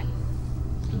next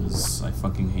because I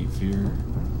fucking hate fear.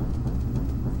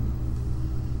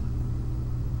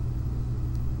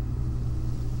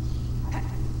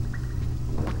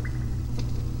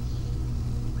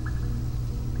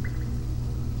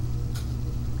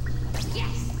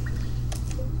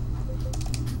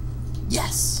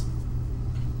 Yes!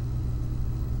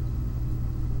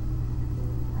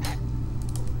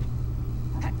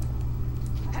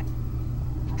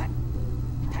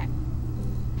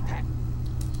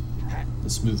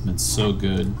 This movement's so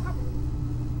good.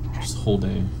 Just whole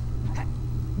day.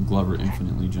 Glover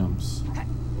infinitely jumps.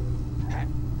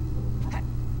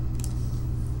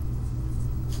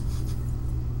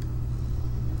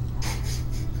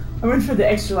 I went for the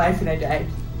extra life and I died.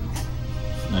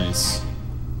 Nice.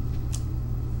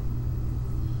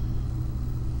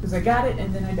 Because I got it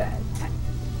and then I died.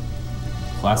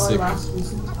 Classic. All I lost was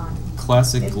some time.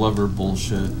 Classic Glover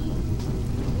bullshit.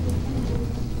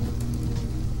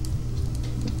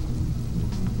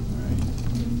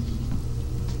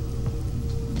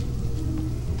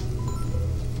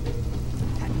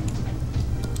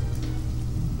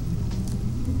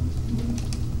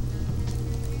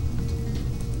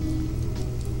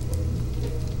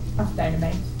 Off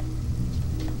dynamite.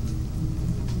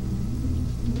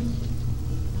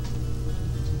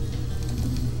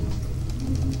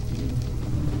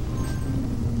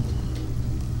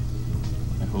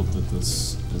 I hope that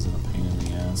this isn't a pain in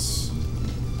the ass.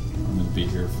 I'm gonna be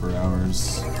here for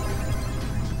hours.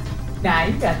 Nah,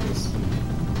 you got this.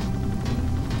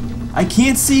 I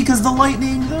can't see because the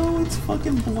lightning, though. It's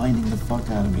fucking blinding the fuck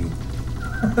out of me.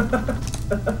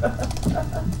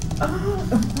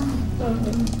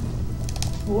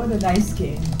 What a nice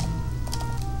game.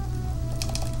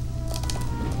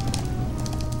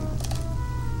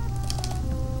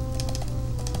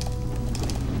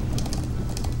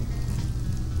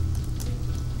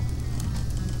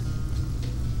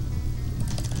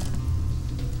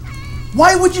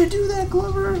 Why would you do that,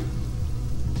 Glover?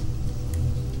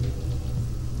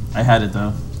 I had it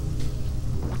though.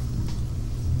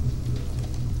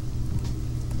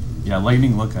 Yeah,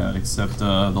 lightning lookout, except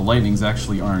the lightning's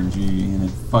actually RNG and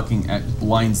it fucking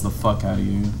blinds the fuck out of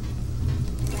you.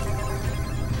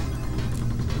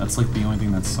 That's like the only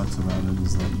thing that sucks about it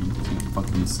is that you can't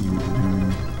fucking see what you're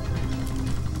doing.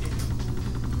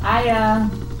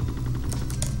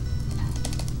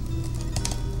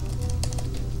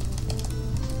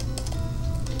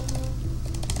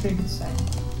 Frankenstein.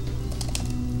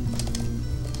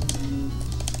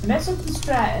 I messed up the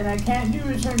strat and I can't do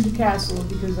return to castle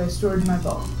because I stored my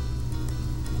bow.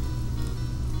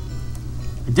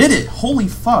 I did it! Holy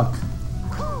fuck!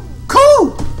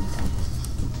 Cool!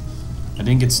 I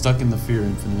didn't get stuck in the Fear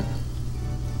Infinite.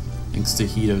 Thanks to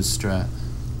Hito's strat.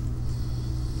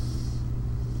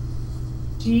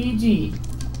 GG.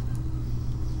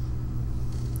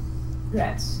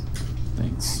 Congrats.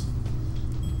 Thanks.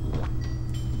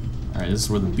 Alright, this is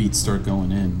where the beats start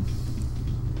going in.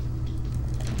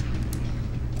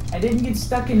 I didn't get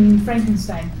stuck in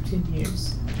Frankenstein for 10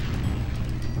 years.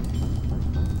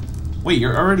 Wait,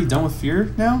 you're already done with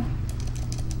Fear now?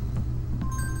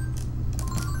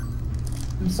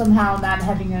 I'm somehow not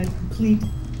having a complete...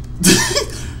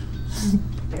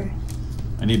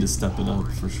 I need to step it up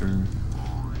for sure.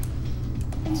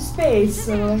 into space,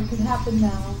 so it can happen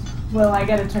now. Well, I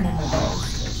gotta turn in my balls.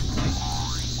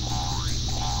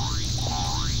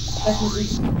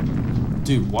 Definitely.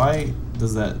 Dude, why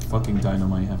does that fucking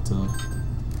dynamite have to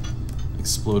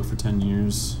explode for 10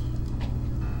 years?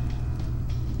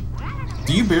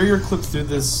 Do you barrier clip through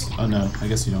this? Oh no, I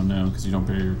guess you don't know because you don't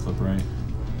barrier clip, right?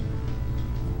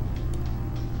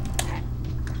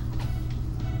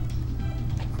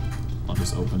 Oh,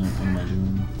 just open it. What am I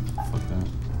doing? Fuck that.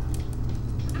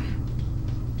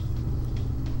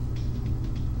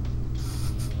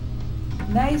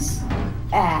 Nice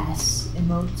ass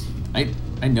emote.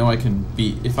 I know I can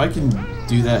beat, if I can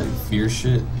do that fear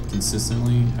shit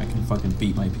consistently, I can fucking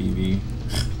beat my PB.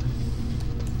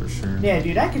 For sure. Yeah,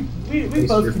 dude, we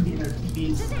both can beat our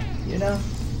PBs, you know?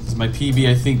 Cause my PB,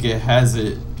 I think it has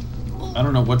it, I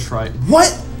don't know what what?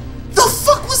 The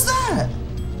fuck was that?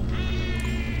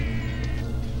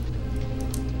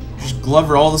 Just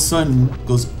Glover all of a sudden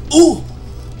goes, ooh!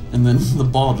 And then the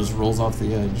ball just rolls off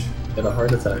the edge. Get a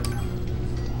heart attack.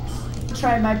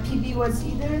 Try my PB was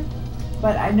either,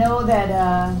 but I know that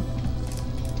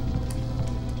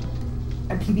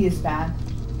a PB is bad.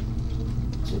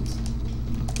 Just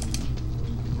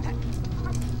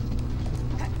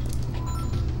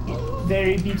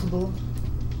very beatable,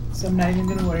 so I'm not even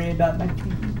gonna worry about my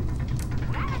PB.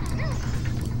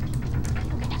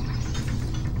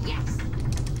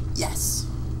 Yes.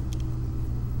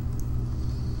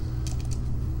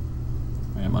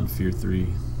 I am on Fear 3.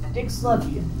 Dicks love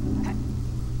you.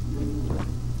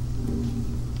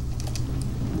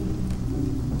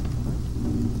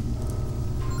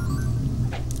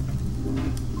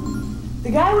 The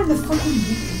guy with the fucking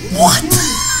What?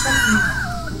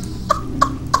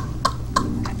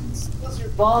 steals your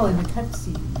ball in the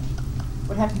cutscene.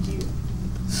 What happened to you?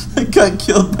 I got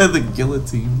killed by the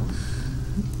guillotine.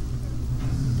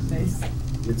 Nice.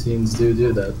 Your teens do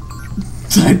that.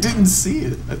 I didn't see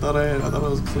it. I thought I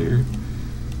was clear.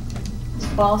 This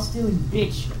ball stealing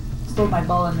bitch stole my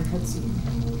ball in the cutscene.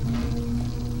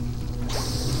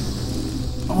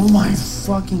 Oh my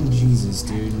fucking Jesus,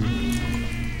 dude.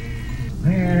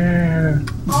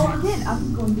 Oh, again,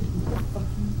 I'm going to beat the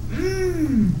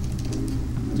fucking.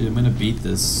 Dude, I'm gonna beat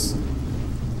this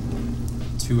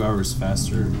 2 hours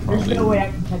faster, probably. There's no way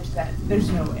I can catch that. There's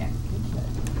no way I can catch that.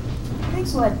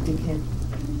 Thanks a lot, dickhead.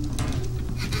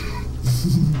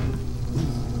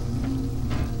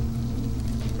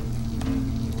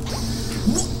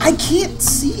 I can't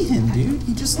see him, dude.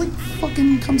 He just like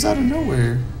fucking comes out of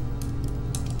nowhere.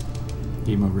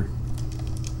 Game over.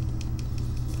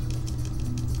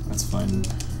 That's fine.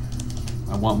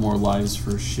 I want more lives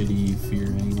for shitty fear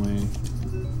anyway.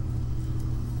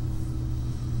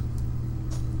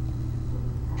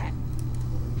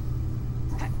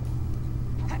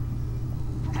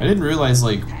 I didn't realize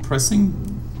like pressing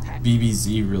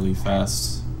BBZ really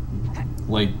fast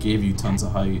like gave you tons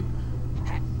of height.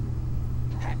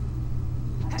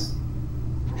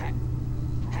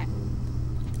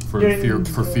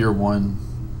 For fear 1.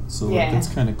 So yeah. like, it's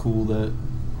kind of cool that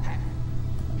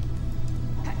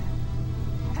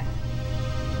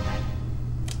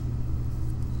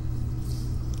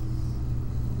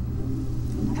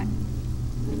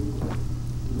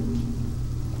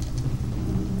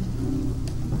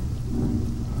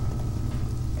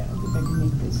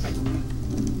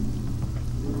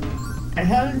I'm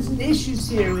having some issues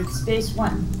here with Space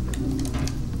 1.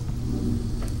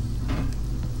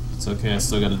 it's okay, I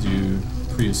still gotta do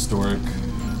prehistoric.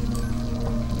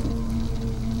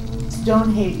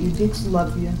 Don't hate you, dicks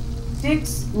love you.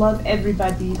 Dicks love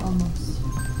everybody, almost.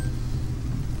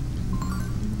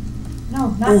 No,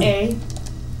 not Ooh. A.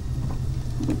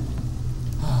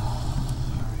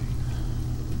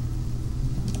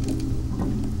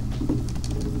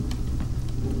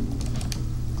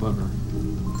 Clever.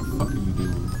 What the fuck are you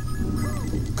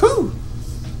doing? Cool!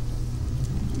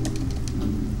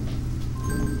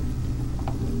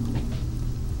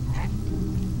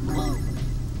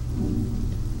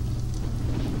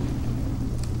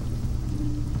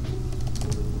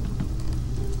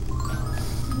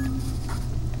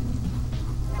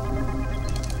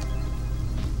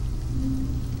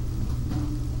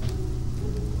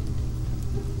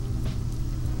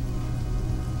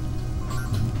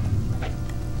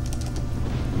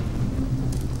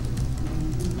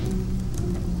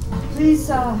 Please,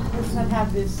 let's not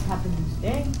have this happen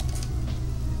today.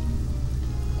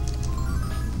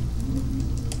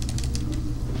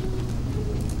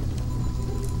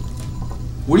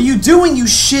 What are you doing, you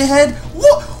shithead?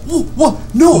 What?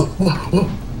 What? No!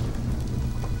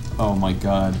 Oh my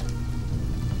god.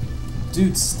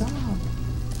 Dude, stop.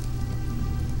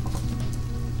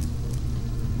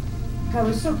 I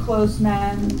was so close,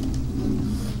 man.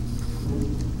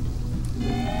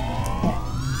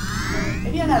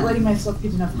 Maybe I'm not letting myself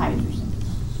get enough height or something.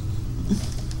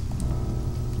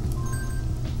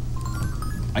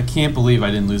 I can't believe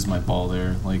I didn't lose my ball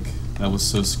there. Like, that was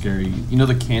so scary. You know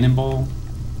the cannonball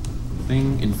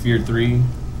thing in Fear 3?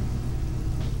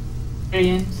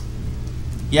 Brilliant.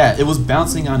 Yeah, it was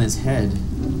bouncing on his head.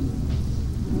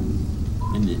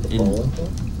 And Bowling ball?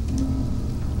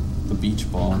 The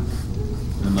beach ball. And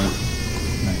then the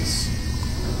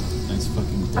nice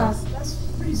fucking death. That's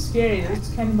pretty scary. Those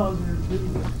cannonballs are really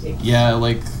ridiculous. Yeah,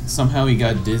 like somehow he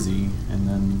got dizzy and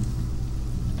then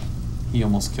he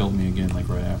almost killed me again, like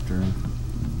right after.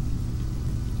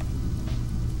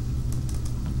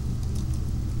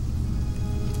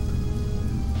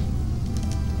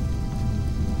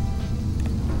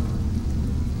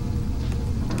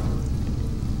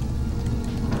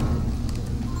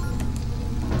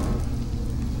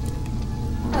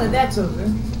 Now that that's over, I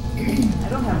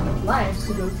don't have enough lives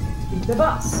to go beat the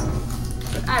boss.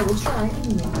 But I will try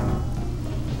anyway.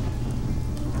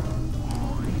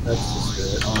 That's just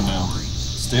good. Oh no.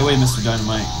 Stay away, Mr.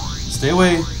 Dynamite. Stay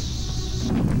away.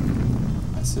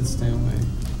 I said stay away.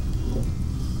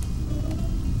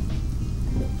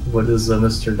 What is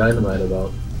Mr. Dynamite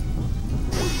about?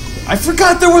 I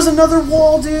forgot there was another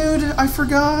wall, dude. I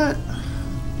forgot.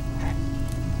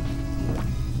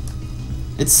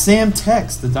 It's Sam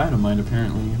Tex, the Dynamite,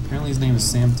 apparently. Apparently his name is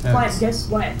Sam Tex. What? Guess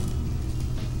what?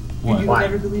 What? You would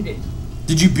never believe it.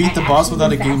 Did you beat the boss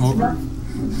without a game over?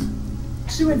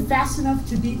 She went fast enough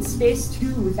to beat Space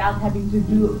 2 without having to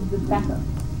do it with the backup.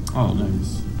 Oh,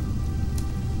 nice.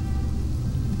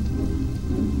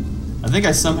 I think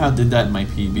I somehow did that in my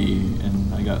PB,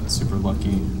 and I got super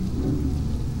lucky.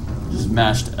 Just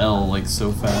mashed L like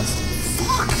so fast.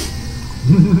 Fuck!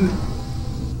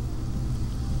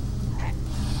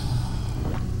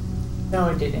 No,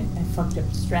 I didn't. I fucked up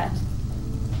the strat.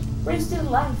 Wasted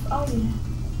life. Oh yeah.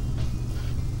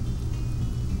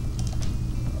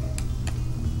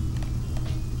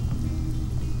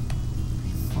 I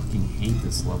fucking hate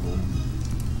this level.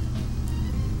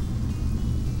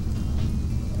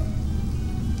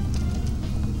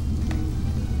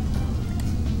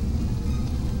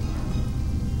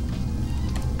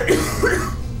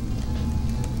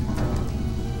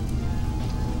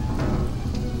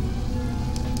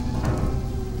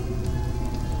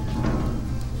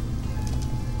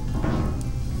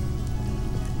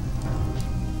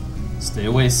 Stay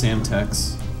away, Sam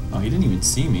Tex. Oh, he didn't even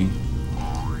see me.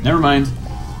 Never mind.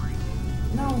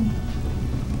 No.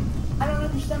 I don't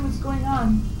understand what's going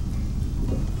on.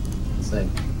 Same.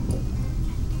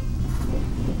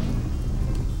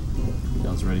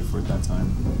 I was ready for it that time.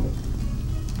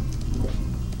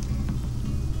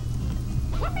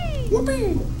 Whoopee!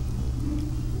 Whoopee!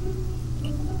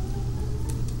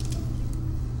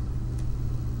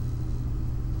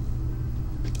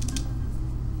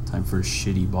 Time for a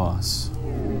shitty boss.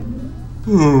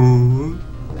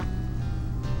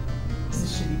 This is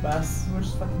a shitty boss.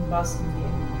 Worst fucking boss in the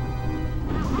game.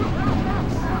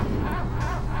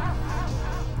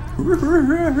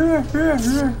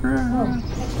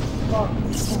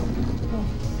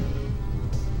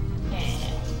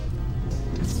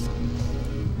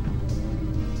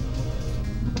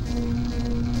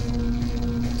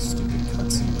 Stupid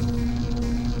cutscene.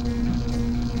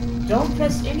 Don't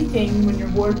press anything when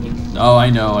you're warping. Oh, I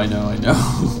know.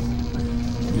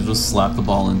 You just slap the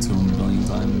ball into him a billion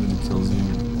times and it kills you.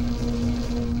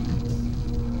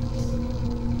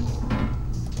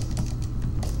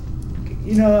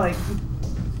 You know, like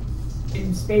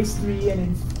in Space 3 and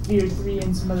in Fear 3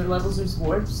 and some other levels, there's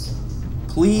warps.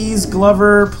 Please,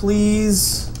 Glover,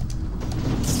 please.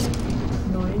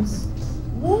 Noise.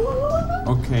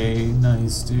 Okay,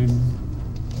 nice, dude.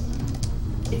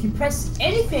 If you press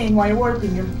anything while you're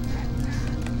warping, you're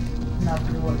not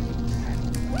gonna work.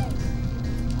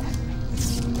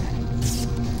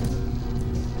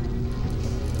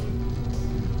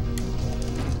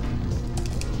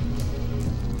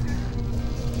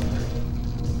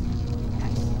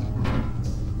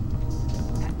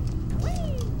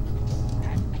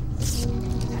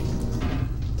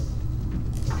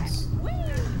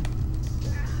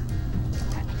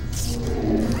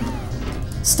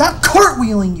 Stop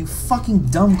cartwheeling, you fucking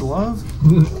dumb glove.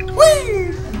 Whee!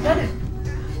 I've done it.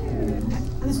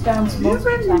 This bounce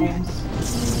multiple times.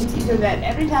 It's either that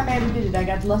every time I ever did it, I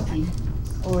got lucky,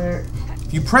 or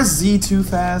If you press Z too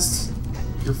fast,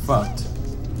 you're fucked.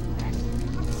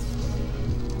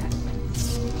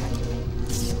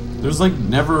 There's like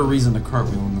never a reason to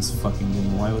cartwheel in this fucking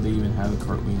game. Why would they even have a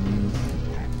cartwheel move?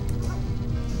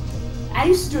 I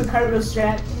used to do a cartwheel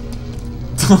strat.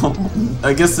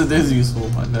 I guess it is useful,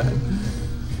 my bad.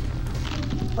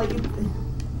 Like,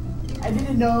 I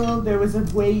didn't know there was a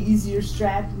way easier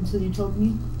strat until you told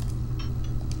me.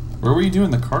 Where were you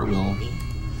doing the cartwheel?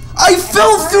 I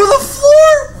fell through the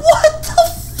floor! What the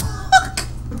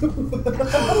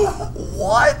fuck?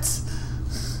 What?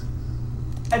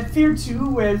 At Fear 2,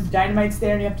 where Dynamite's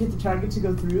there and you have to hit the target to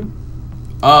go through.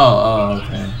 Oh,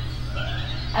 okay.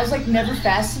 I was like never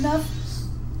fast enough.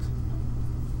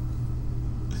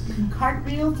 You can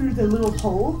cartwheel through the little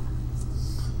hole.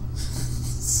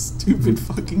 Stupid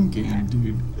fucking game,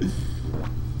 dude.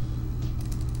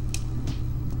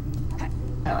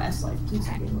 My last life, please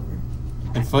game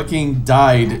over. I fucking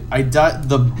died. I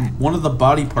died. One of the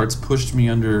body parts pushed me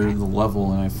under the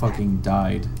level, and I fucking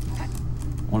died.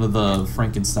 One of the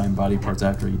Frankenstein body parts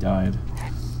after he died.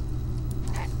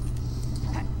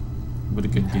 What a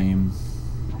good game.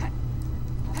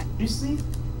 Seriously?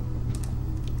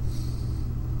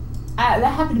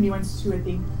 That happened to me once too, I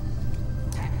think.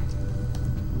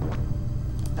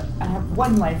 I have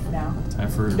one life now. Time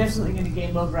for I'm definitely gonna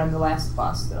game over on the last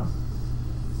boss though.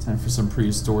 time for some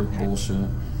prehistoric bullshit.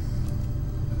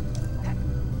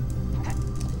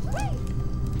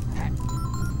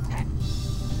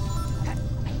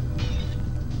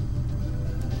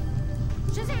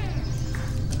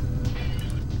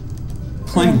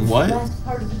 Playing what? The last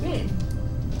part of the game.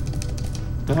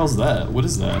 The hell's that? What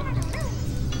is that?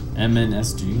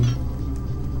 MNSG?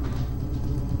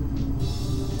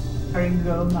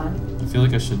 Ringo man. I feel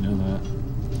like I should know that.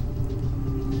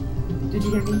 Did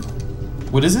you hear me?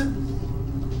 What is it?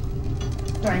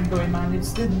 Goemon.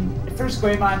 It's the first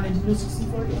Goemon Nintendo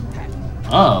 64 game.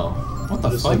 Oh, what the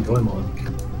Just fuck? like Goemon.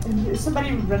 And is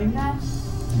somebody running that?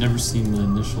 Never seen the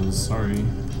initials, sorry.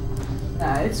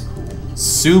 Nah, it's cool.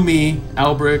 Sue me,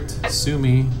 Albrecht, sue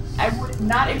me. I would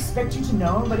not expect you to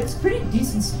know, but it's a pretty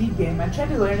decent speed game. I tried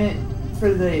to learn it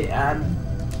for the,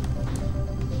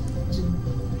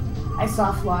 I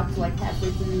soft locked like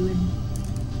halfway through and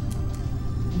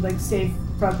like save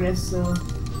progress, so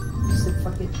just said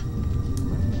fuck it.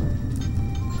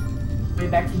 Way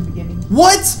back from the beginning.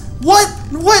 What? What?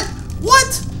 What?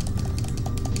 What?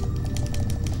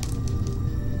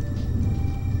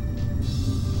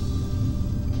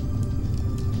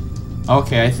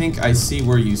 Okay, I think I see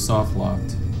where you soft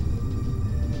locked.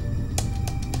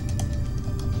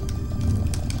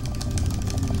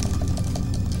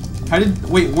 How did,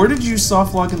 wait, where did you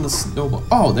soft lock in the snowball?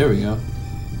 Oh, there we go.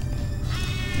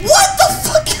 What the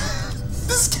fuck?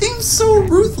 This game's so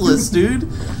ruthless,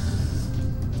 dude.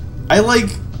 I like,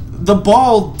 the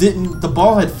ball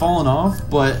had fallen off,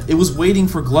 but it was waiting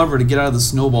for Glover to get out of the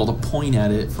snowball to point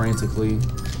at it frantically.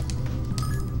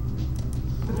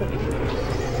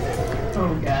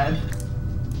 Oh god.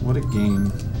 What a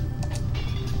game.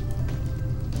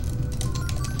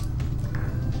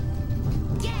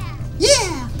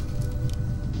 Yeah!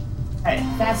 Alright,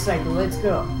 fast cycle, let's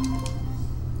go.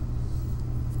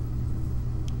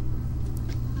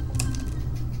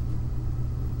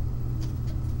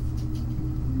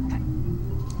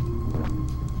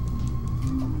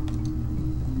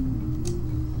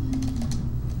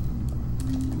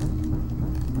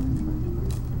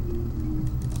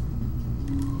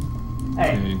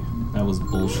 Okay, that was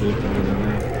bullshit or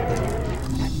whatever.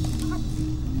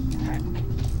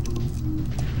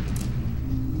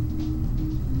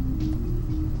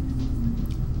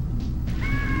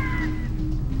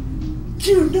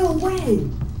 Dude, no way!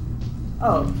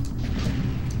 Oh.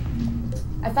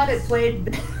 I thought it played.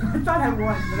 I thought I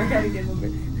won, but I got a game over.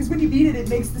 Because when you beat it, it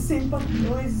makes the same fucking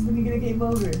noise as when you get a game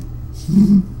over.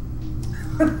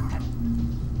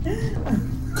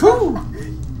 Cool!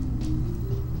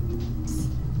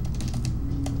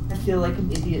 I feel like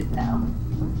an idiot now.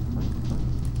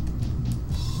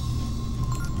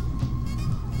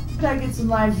 Could I get some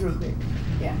lives real quick?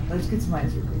 Yeah, let's get some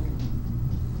lives real quick.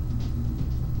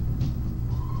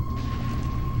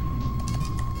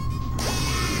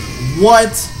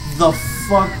 What the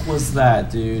fuck was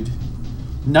that, dude?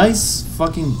 Nice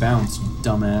fucking bounce, you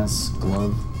dumbass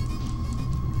glove.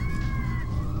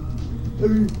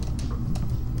 Woo!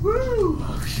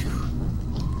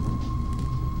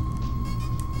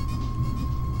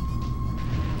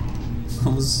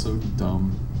 That was so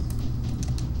dumb.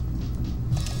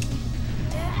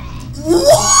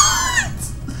 What?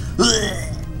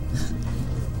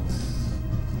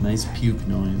 Nice puke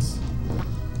noise.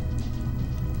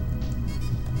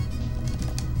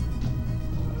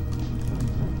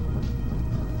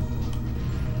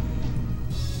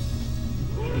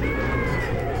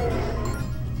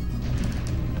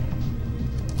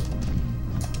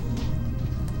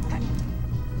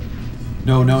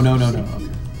 No, no, no, no, no. Okay.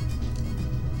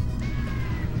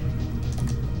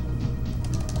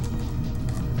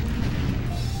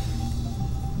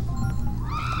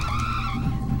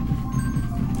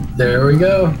 There we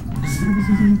go.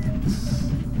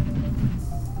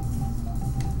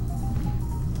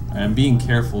 I'm being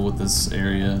careful with this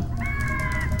area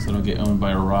so I don't get owned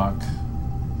by a rock.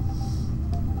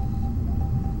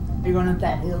 Are you going up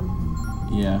that hill?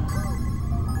 Yeah.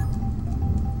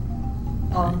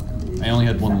 Oh. I only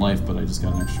had 1 life, but I just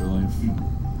got an extra life.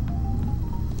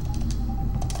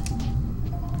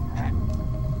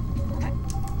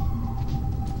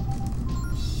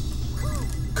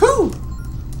 Cool!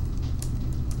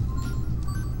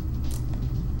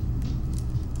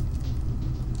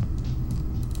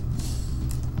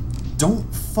 Don't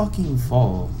fucking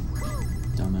fall,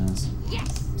 dumbass.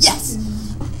 Yes! Yes!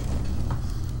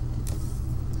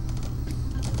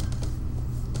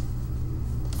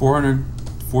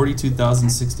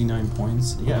 $442,069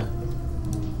 points. Yeah.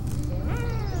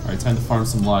 Alright, time to farm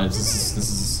some lives. This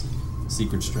is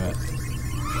secret strat.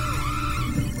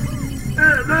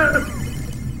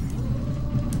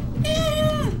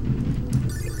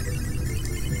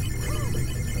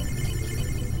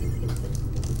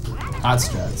 Hot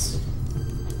strats.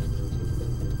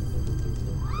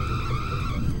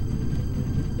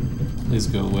 Please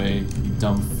go away, you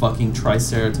dumb fucking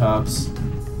Triceratops.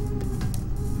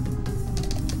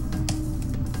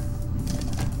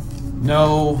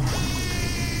 No.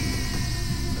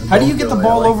 How do you get the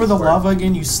ball over the lava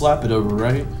again? You slap it over,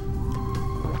 right?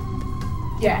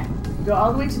 Yeah. You go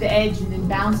all the way to the edge and then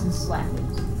bounce and slap it.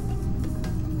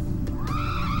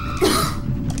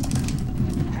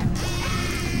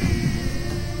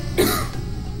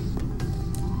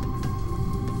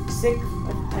 Sick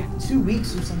for like 2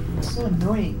 weeks or something. It's so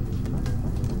annoying.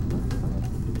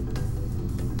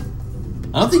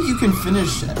 I don't think you can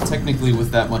finish technically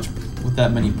with that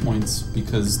many points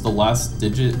because the last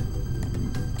digit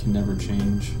can never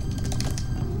change.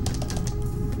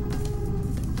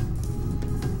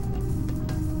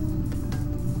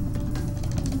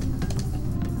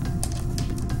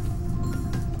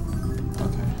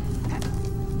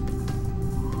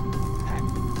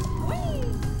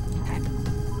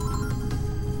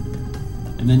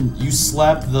 And then you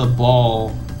slap the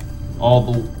ball all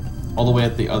the way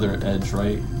at the other edge,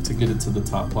 right? To get it to the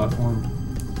top platform.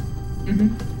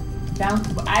 Mm-hmm.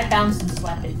 I bounce and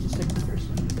slap it just like the first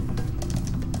one.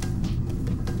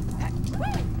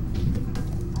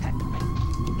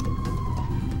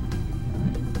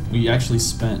 We actually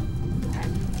spent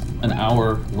an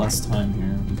hour less time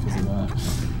here because of that.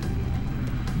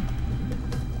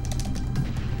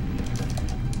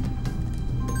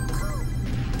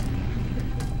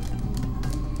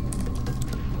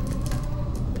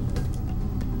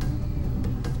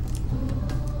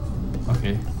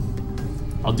 Okay.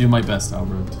 I'll do my best,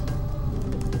 Albert.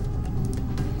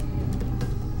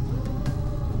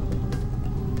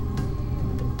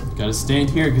 Gotta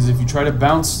stand here, because if you try to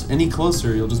bounce any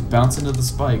closer, you'll just bounce into the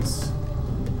spikes.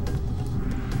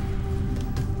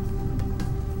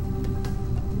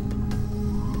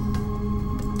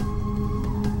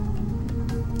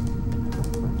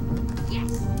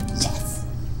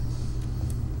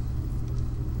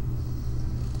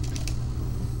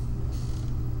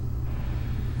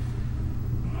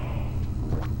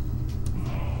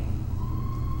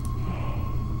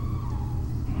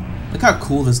 Look how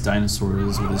cool this dinosaur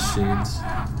is with his shades.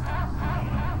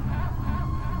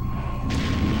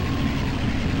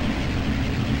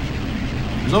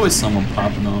 There's always someone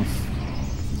popping off.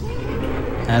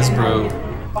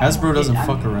 Hasbro doesn't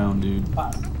fuck around, dude.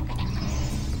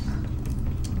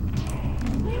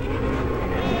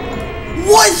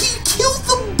 What? He killed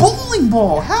the bowling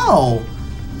ball! How?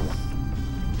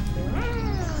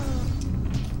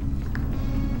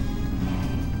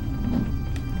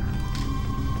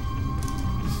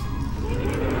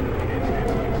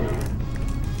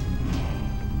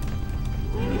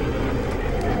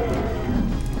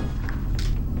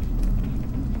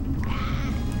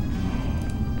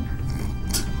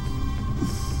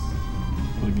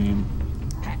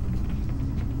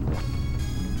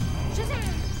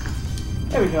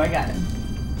 There we go, I got him.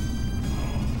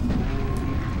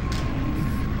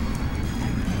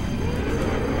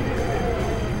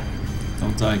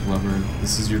 Don't die, Glover.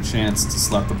 This is your chance to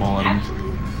slap the ball at him.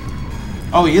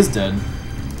 Oh, he is dead.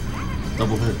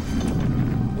 Double hit.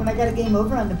 When I got a game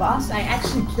over on the boss, I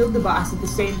actually killed the boss at the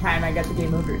same time I got the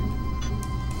game over.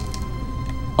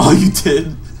 Oh, you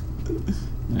did?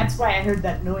 That's why I heard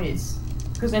that noise.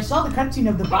 Because I saw the cutscene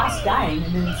of the boss dying,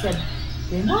 and then it said,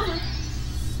 game over.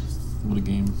 What a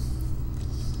game.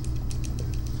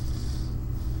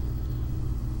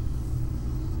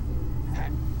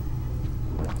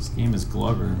 This game is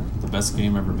Glover, the best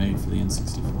game ever made for the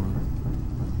N64.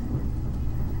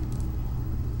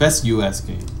 Best US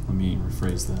game, let me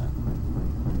rephrase that.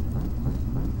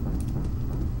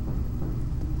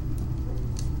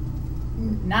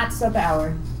 Not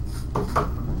sub-hour.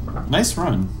 Nice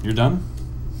run. You're done?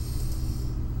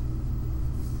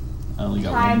 I only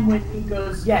got Time one. when he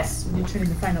goes, yes, when you turn in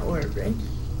the final orb, right?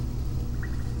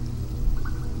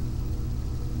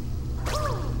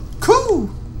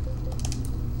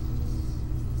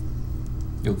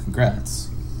 Yo, congrats.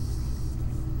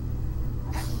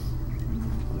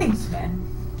 Thanks, man.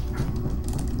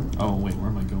 Oh, wait, where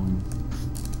am I going?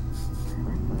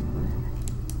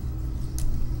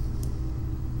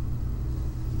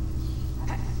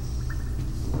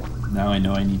 Now I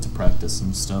know I need to practice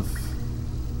some stuff.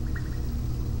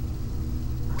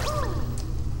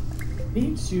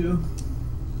 Me too.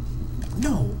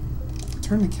 No!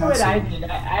 Turn the What castle. I did,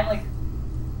 I like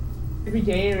every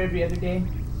day or every other day.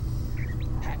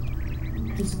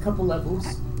 Just a couple levels.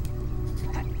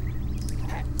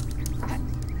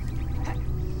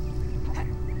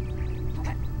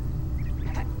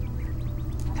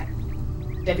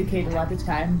 Dedicate a lot of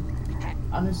time,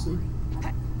 honestly.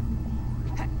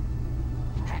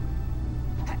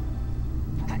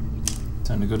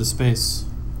 Time to go to space.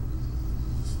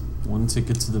 One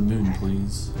ticket to the moon,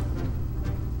 please.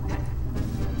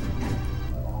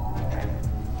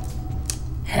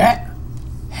 Hat!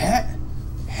 Hat!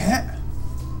 Hat!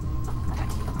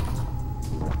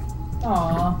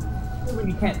 Aww, when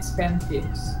you can't spam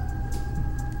things.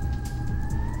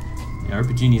 Yeah,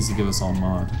 RPG needs to give us all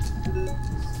mod.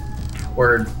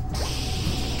 Word.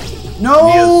 No!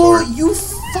 Mia's sword. You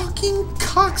fucking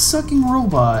cocksucking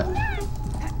robot!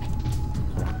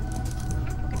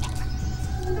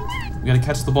 We gotta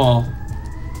catch the ball.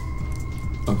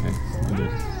 Okay, we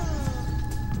did.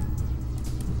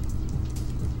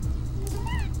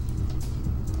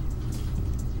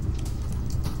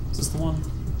 Is this the one?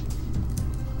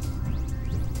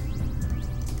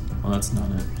 Oh, that's not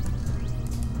it.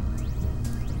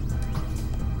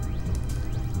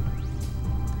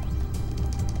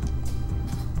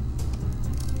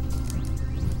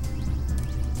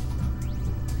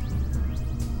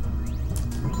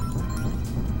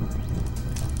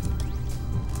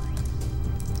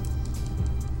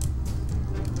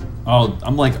 Oh,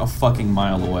 I'm like a fucking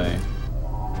mile away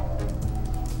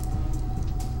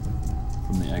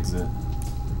from the exit.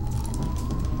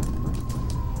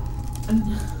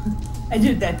 I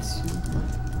did that too.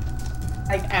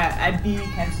 Like, I'd be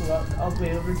cancelled out all the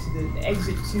way over to the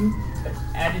exit too, but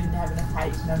I didn't have enough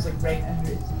height and I was like right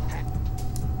under it.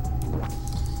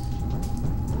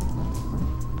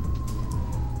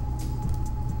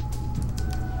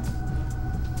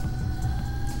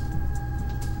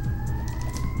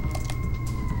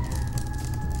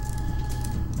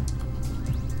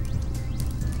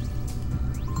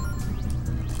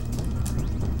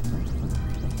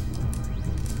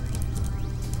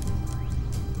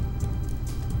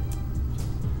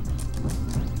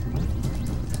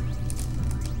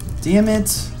 Damn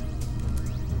it!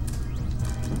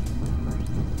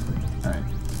 Alright,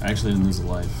 I actually didn't lose a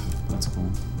life. That's cool.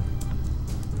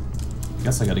 I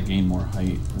guess I gotta gain more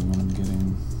height than what I'm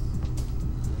getting.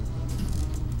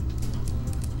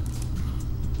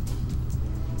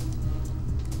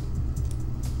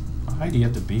 How high do you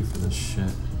have to be for this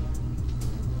shit?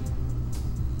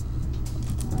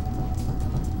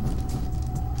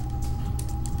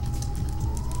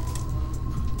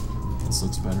 This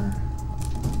looks better.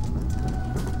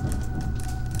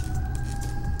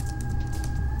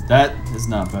 That is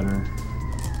not better.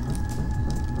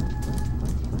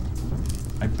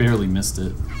 I barely missed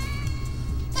it.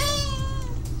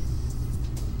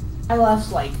 I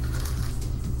lost like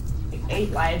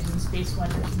 8 lives in Space One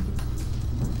or something.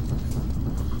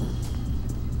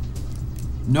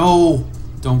 No!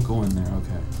 Don't go in there,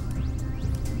 okay.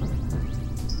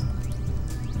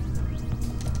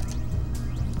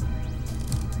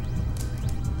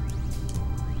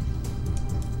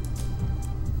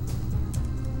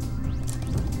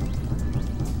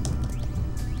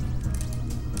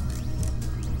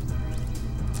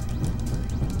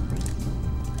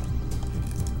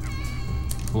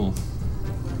 Cool.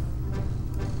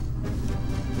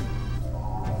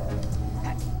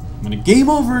 I'm gonna game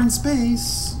over in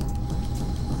space.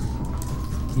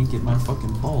 Can't get my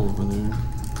fucking ball over there.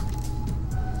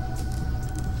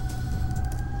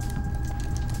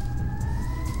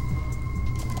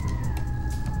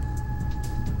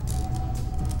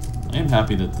 I am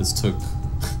happy that this took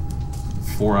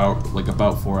 4 hours, like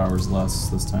about 4 hours less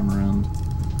this time around.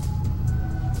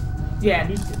 Yeah,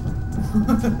 me too.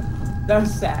 That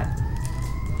was sad.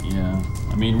 Yeah,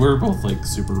 I mean, we're both like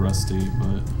super rusty,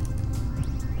 but...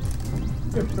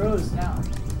 We're pros now.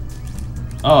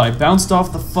 Oh, I bounced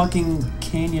off the fucking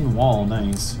canyon wall,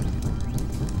 nice.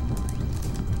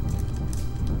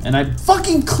 And I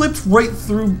fucking clipped right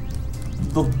through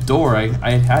the door, I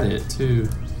had it too.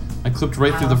 I clipped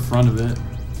right through the front of it.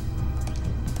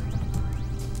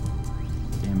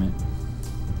 Damn it.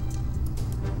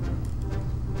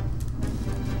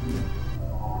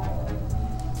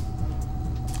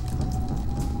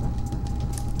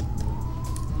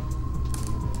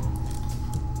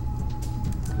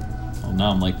 Well,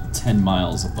 now I'm like 10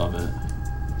 miles above it.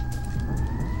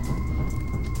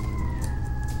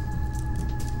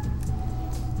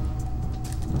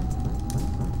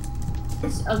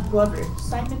 It's a Glover.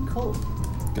 Simon Cole.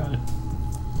 Got it.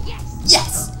 Yes.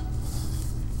 Yes!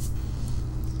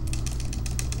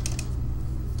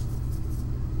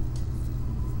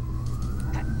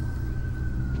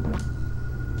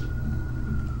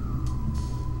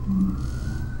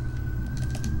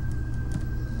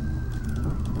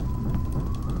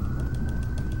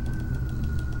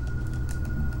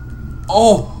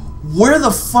 Oh, where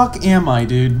the fuck am I,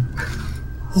 dude?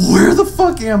 Where the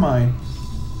fuck am I?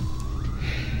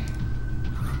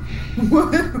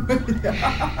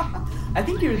 I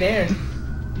think you're there.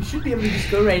 You should be able to just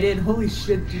go right in. Holy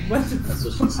shit, dude. What the That's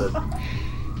what she said.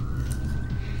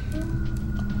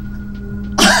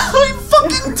 I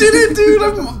fucking did it, dude!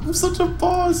 I'm such a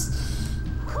boss.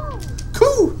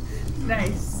 Cool.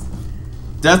 Nice.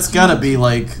 That's gotta be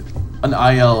like an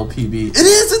ILPB. It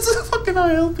is! It's a fucking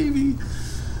ILPB.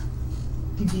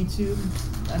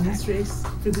 PB2 on this race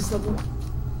for this level.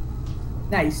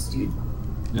 Nice, dude.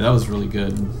 Yeah, that was really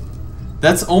good.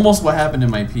 That's almost what happened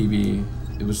in my PB.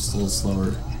 It was just a little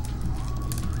slower.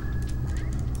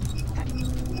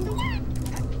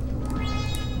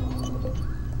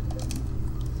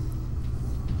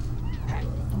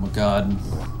 Oh my god.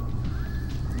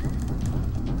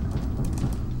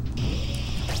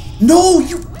 No,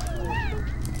 you...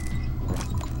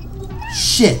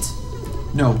 Shit.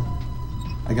 No.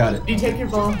 I got it. Do you take your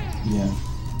ball? Yeah.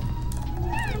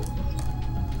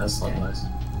 That's not nice.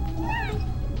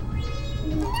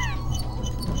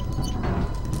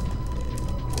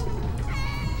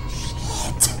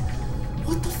 Shit.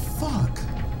 What the fuck?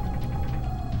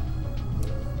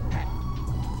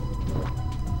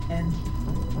 And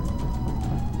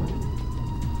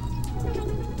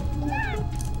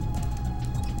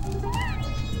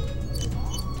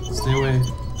Stay away.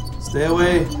 Stay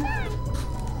away.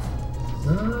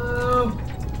 No.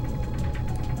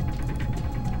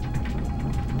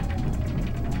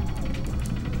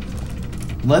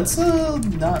 Let's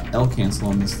not L cancel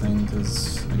on this thing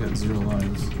because I got 0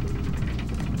 lives.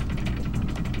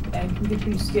 that can get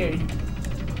pretty scary.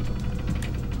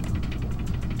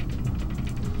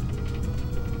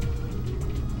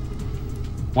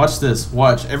 Watch this.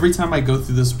 Watch. Every time I go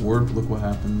through this warp, look what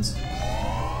happens.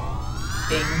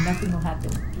 Dang, and nothing will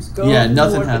happen. Just go. Yeah, through the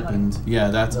nothing warp and happened. Yeah,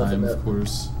 that time, Nothing of happened.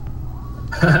 course.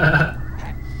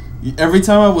 Every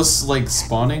time I was like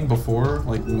spawning before,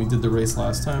 like when we did the race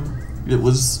last time, it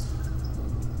was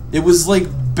like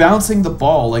bouncing the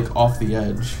ball like off the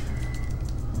edge.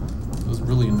 It was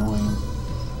really annoying.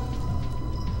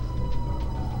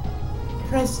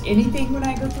 Press anything when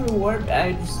I go through a warp,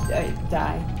 I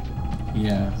die.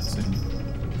 Yeah, same.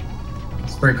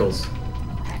 Sprinkles.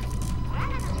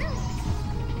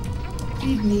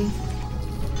 Feed me.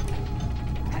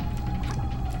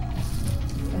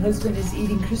 My husband is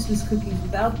eating Christmas cookies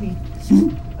without me.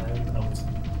 I'm out.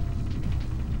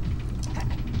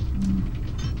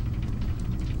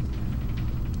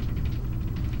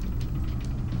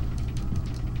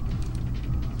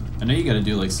 I know you gotta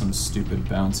do like some stupid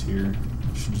bounce here.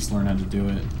 I should just learn how to do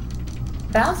it.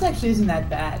 Bounce actually isn't that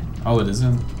bad. Oh, it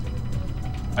isn't?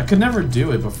 I could never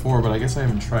do it before, but I guess I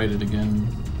haven't tried it again.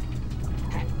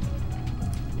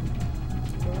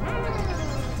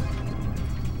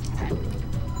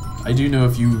 I do know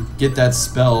if you get that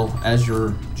spell as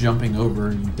you're jumping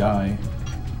over, you die.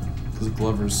 Because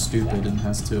Glover's stupid and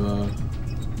has to,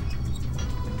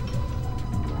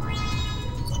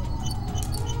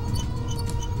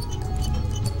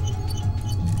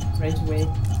 Right away.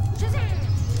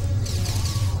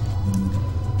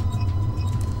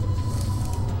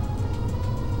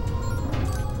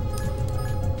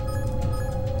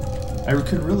 I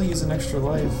could really use an extra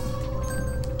life.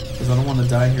 Because I don't want to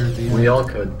die here at the end. We all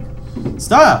could.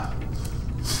 Stop!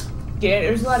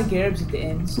 There's a lot of Garibs at the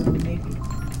end, so maybe.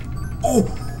 Oh!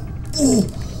 Oh!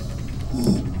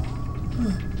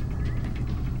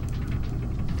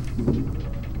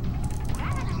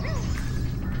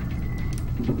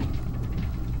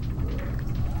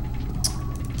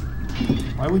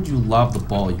 Why would you lob the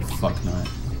ball, you fucknut?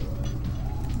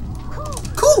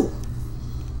 Cool!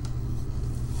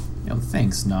 Yo,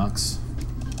 thanks, Nox.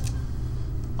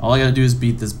 All I gotta do is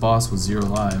beat this boss with 0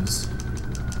 lives.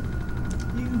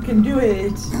 You can do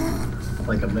it.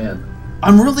 Like a man.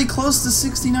 I'm really close to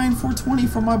 69,420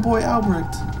 from my boy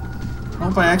Albrecht. I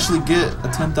hope I actually get a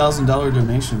 $10,000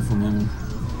 donation from him.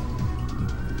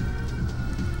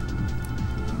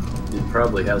 He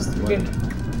probably has the money.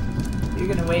 You're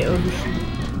gonna way overshoot.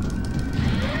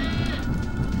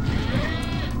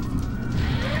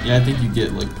 Yeah, I think you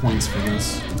get like points for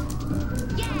this.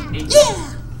 Yeah!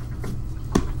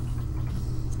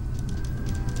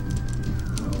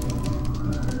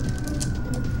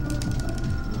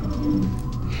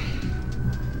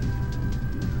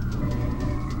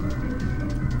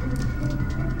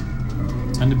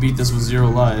 Time to beat this with 0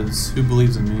 lives. Who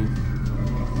believes in me?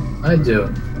 I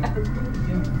do.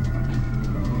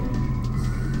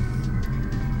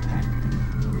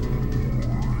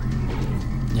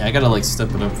 Yeah, I gotta like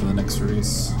step it up for the next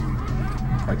race.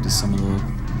 Practice some of the.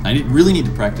 Really need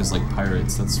to practice like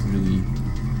pirates. That's really.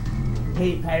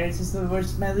 Hate pirates is the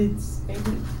worst. My least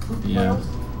favorite. Yeah.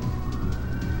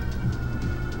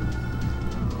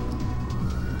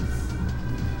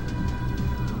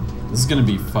 This is gonna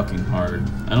be fucking hard.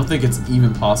 I don't think it's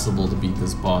even possible to beat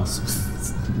this boss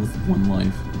with 1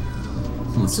 life.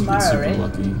 Unless you get super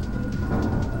lucky.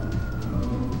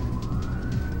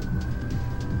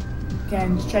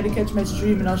 Can just try to catch my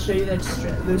stream and I'll show you that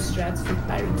those strats for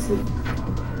pirates.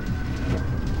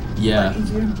 Yeah,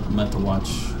 I'm about to watch.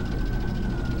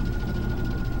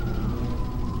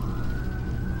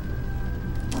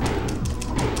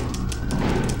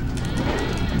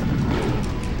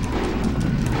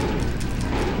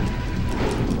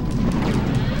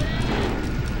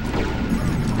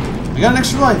 I got an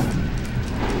extra life.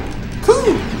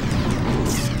 Cool.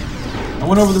 I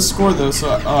went over the score though, so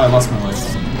I lost my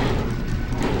life.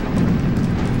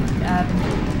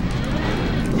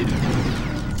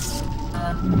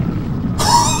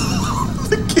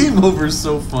 The game over is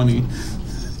so funny.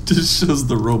 Just shows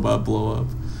the robot blow up.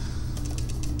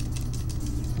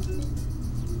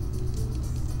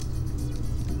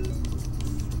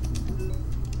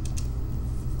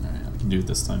 Alright, I can do it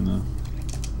this time though.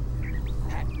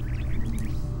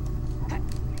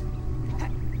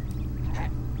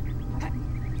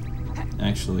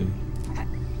 Actually,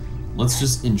 let's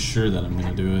just ensure that I'm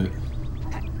gonna do it.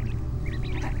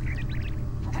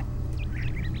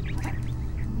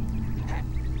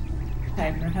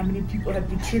 Timer, how many people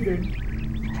have you triggered?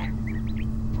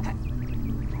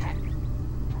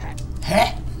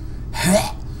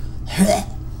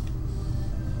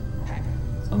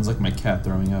 Sounds like my cat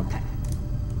throwing up.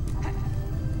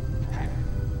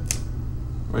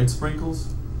 Right,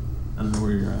 Sprinkles? I don't know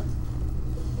where you're at.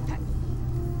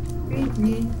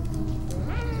 Me.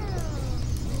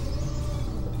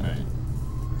 Alright.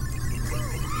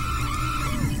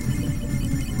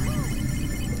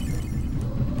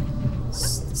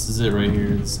 This is it right here.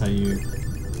 This is how you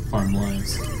farm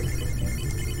lives.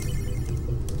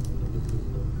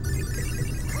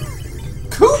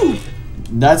 Cool!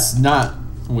 That's not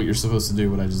what you're supposed to do,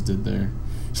 what I just did there.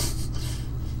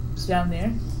 It's down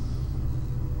there.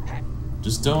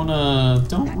 Just don't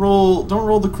roll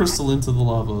the crystal into the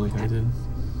lava like I did.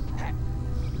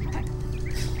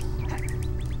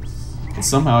 But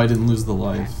somehow I didn't lose the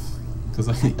life because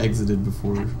I exited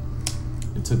before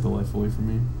it took the life away from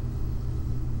me.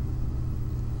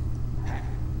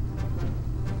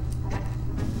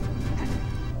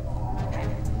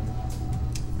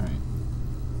 All right.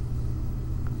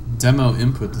 Demo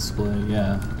input display,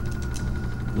 yeah.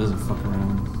 It doesn't fuck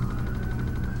around.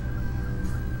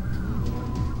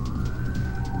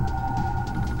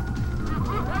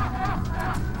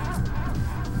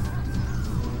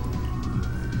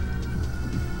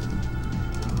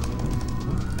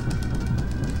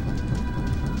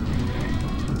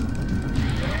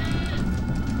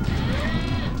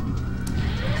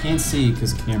 Can't see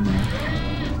because camera.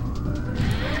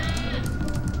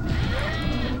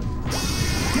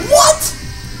 What?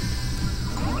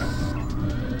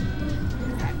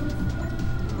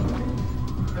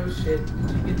 Oh shit,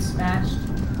 did you get smashed?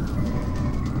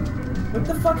 What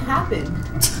the fuck happened?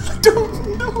 I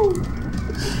don't know.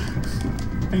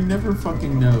 I never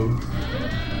fucking know.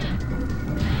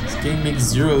 This game makes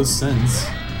 0 sense.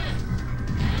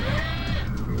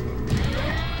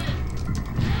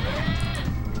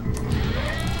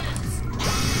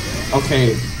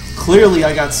 Okay, clearly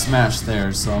I got smashed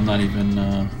there, so I'm not even,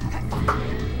 Uh-oh.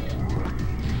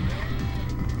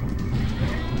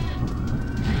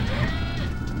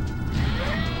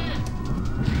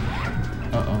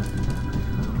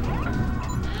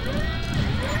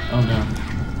 Oh no.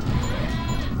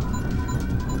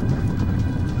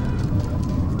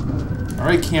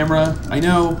 Alright, camera. I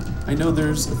know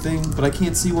there's a thing, but I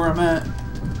can't see where I'm at.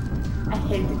 I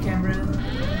hate the camera in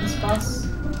this boss.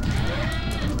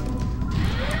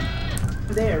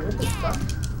 There, what the fuck?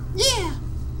 Yeah!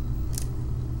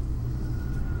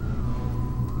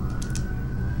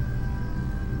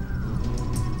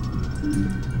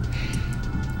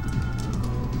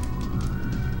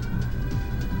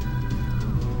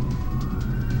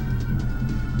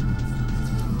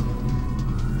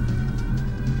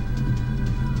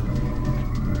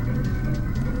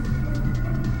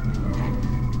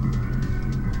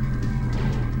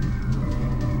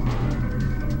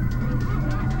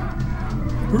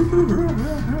 Fucking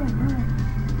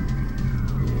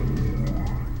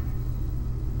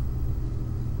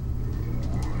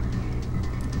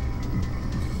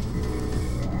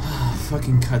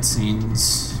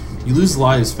cutscenes. You lose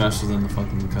lives faster than the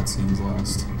fucking cutscenes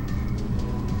last.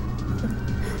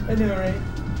 I know, right?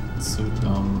 It's so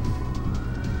dumb.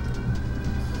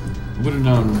 I would have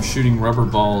known shooting rubber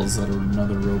balls at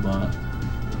another robot.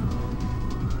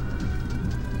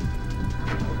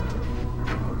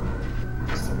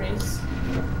 Just a race.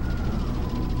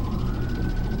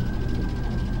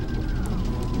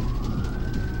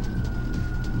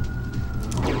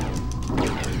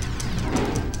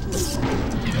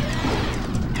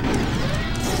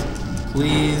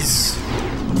 Please.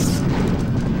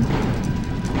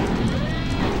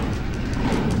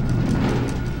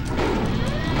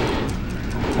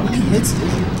 How many hits is it?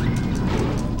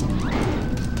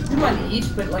 2 on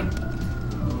each, but like.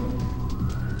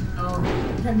 Oh,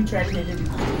 every time you try to hit it, it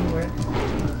just doesn't work.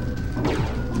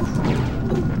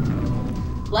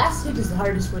 Last hit is the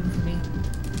hardest one for me.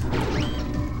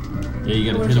 Yeah,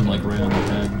 you gotta hit him like right on the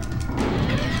head.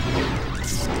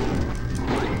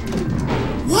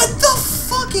 What the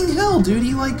fucking hell, dude?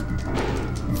 He like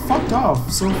fucked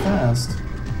off so fast.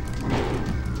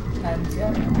 And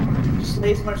yeah, just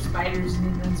lays more spiders and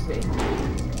then runs away.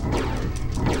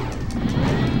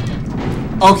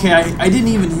 Okay, I didn't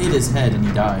even hit his head and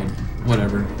he died.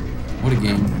 Whatever. What a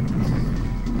game.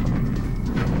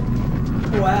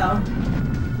 Wow.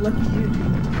 Lucky you, dude.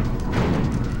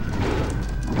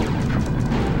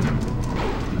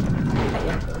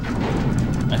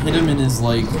 I hit him in his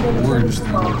like orange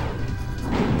thing.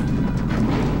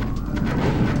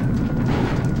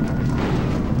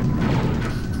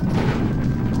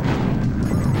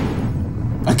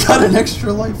 I got an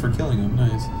extra life for killing him,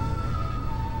 nice.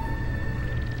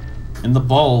 And the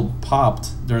ball popped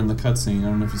during the cutscene, I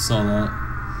don't know if you saw that.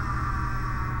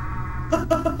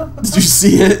 Did you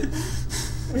see it?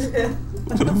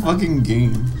 What a fucking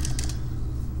game.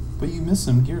 But you miss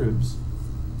him, Giribs.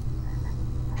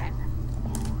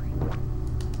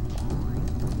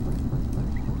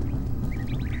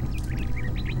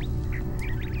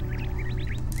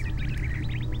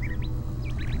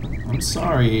 I'm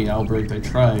sorry, Albrecht, I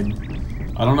tried.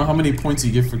 I don't know how many points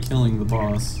you get for killing the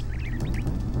boss.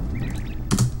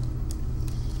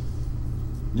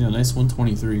 Yeah, nice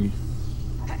 123.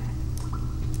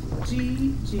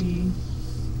 GG.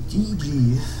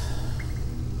 GG.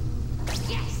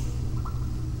 Yes.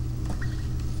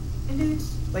 And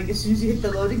it's like as soon as you hit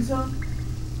the loading zone.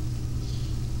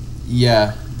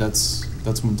 Yeah, that's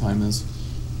when time is.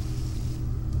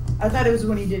 I thought it was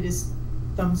when he did his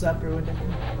thumbs up or whatever.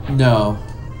 No.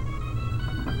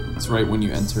 It's right when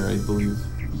you enter, I believe.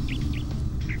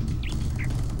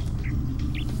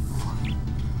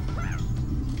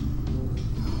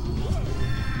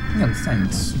 Yeah,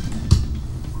 thanks.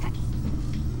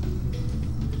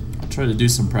 I'll try to do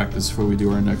some practice before we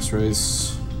do our next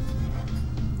race.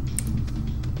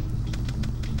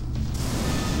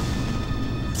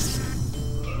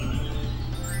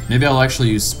 Maybe I'll actually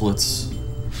use splits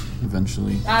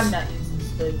eventually. I'm not using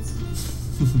splits.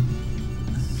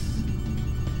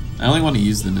 I only want to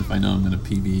use them if I know I'm going to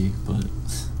PB, but...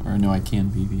 or I know I can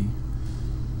PB.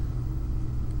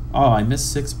 Oh, I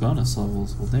missed 6 bonus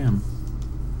levels. Well, damn.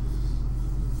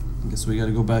 I guess we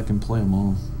gotta go back and play them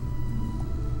all.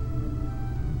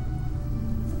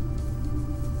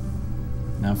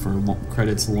 Now for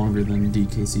credits longer than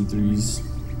DKC3's.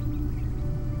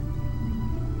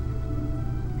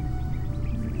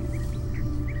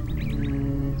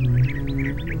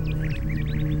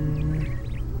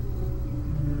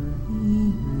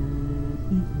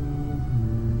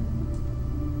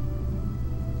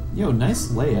 Yo,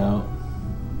 nice layout.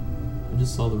 I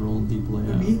just saw the Rolling Deep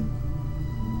layout. Me?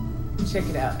 Check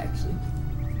it out, actually.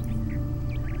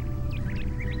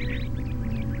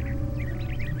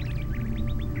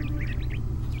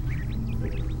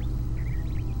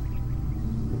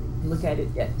 Look at it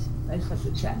yet. I just have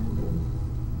to chat.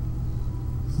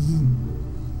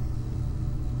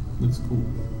 Looks cool.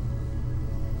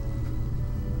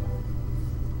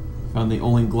 Found the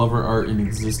only Glover art in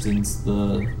existence,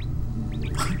 the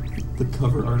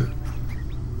cover art.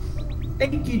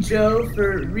 Thank you, Joe,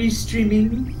 for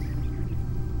restreaming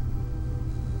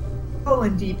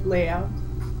Rolling Deep layout.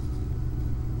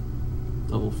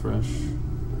 Double fresh.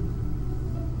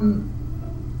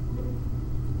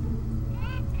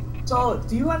 So,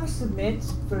 do you want to submit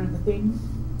for the thing?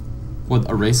 What,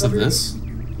 a race of this?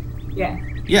 Yeah.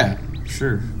 Yeah,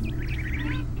 sure.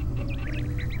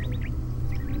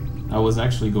 I was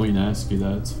actually going to ask you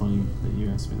that. It's funny that you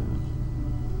asked me that.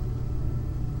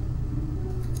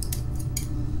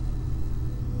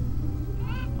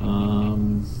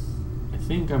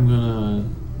 think I'm gonna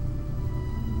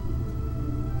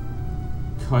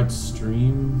cut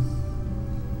stream,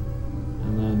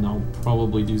 and then I'll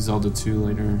probably do Zelda 2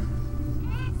 later.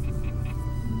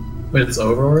 Wait, it's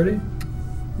over already?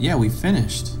 Yeah, we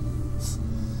finished.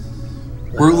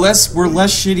 We're less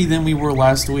shitty than we were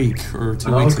last week or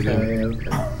 2 weeks ago.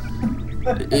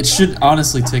 Okay. It should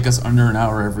honestly take us under an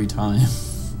hour every time.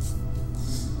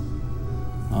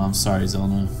 Oh, I'm sorry,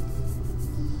 Zelda.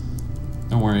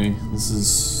 Don't worry.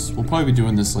 We'll probably be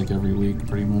doing this like every week,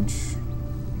 pretty much.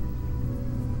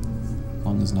 As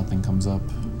long as nothing comes up.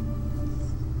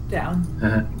 Down.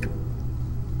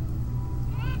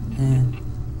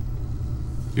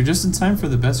 You're just in time for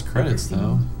the best credits,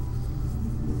 though.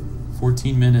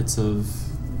 14 minutes of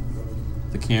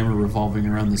the camera revolving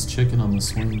around this chicken on the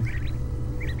swing.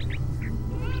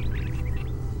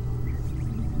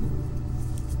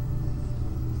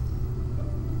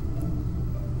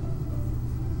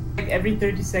 Like every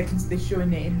 30 seconds they show a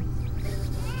name.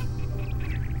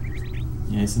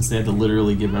 Yeah, since they had to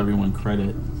literally give everyone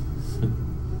credit for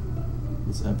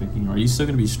this epic. Are you still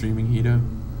gonna be streaming, Hito?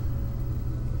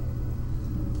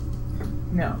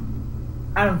 No.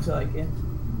 I don't feel like it.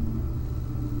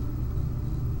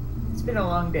 It's been a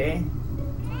long day.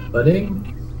 Buddy?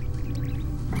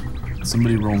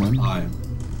 Somebody roll in. Hi.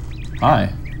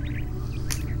 Hi.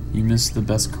 You missed the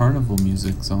best carnival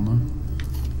music, Zelda.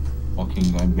 Fucking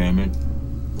goddammit.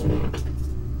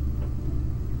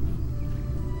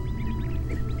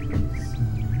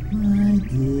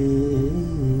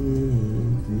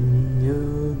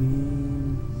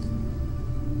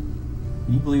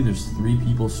 Can you believe there's 3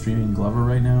 people streaming Glover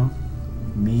right now?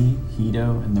 Me,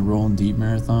 Hito, and the Rollin' Deep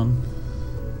Marathon.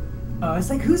 Oh, it's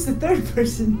like, who's the third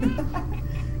person?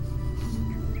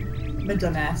 I'm a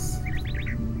dumbass.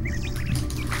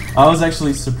 I was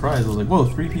actually surprised. I was like, whoa,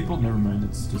 3 people? Never mind,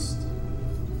 it's just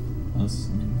us.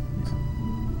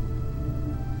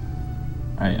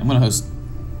 Alright, I'm gonna host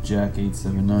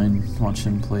Jack879. Watch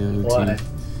him play OT. Why?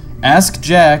 Ask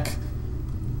Jack.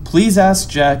 Please ask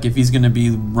Jack if he's gonna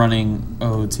be running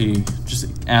OT. Just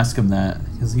ask him that,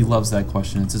 because he loves that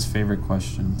question. It's his favorite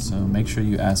question. So make sure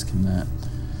you ask him that.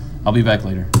 I'll be back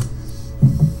later.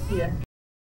 Yeah.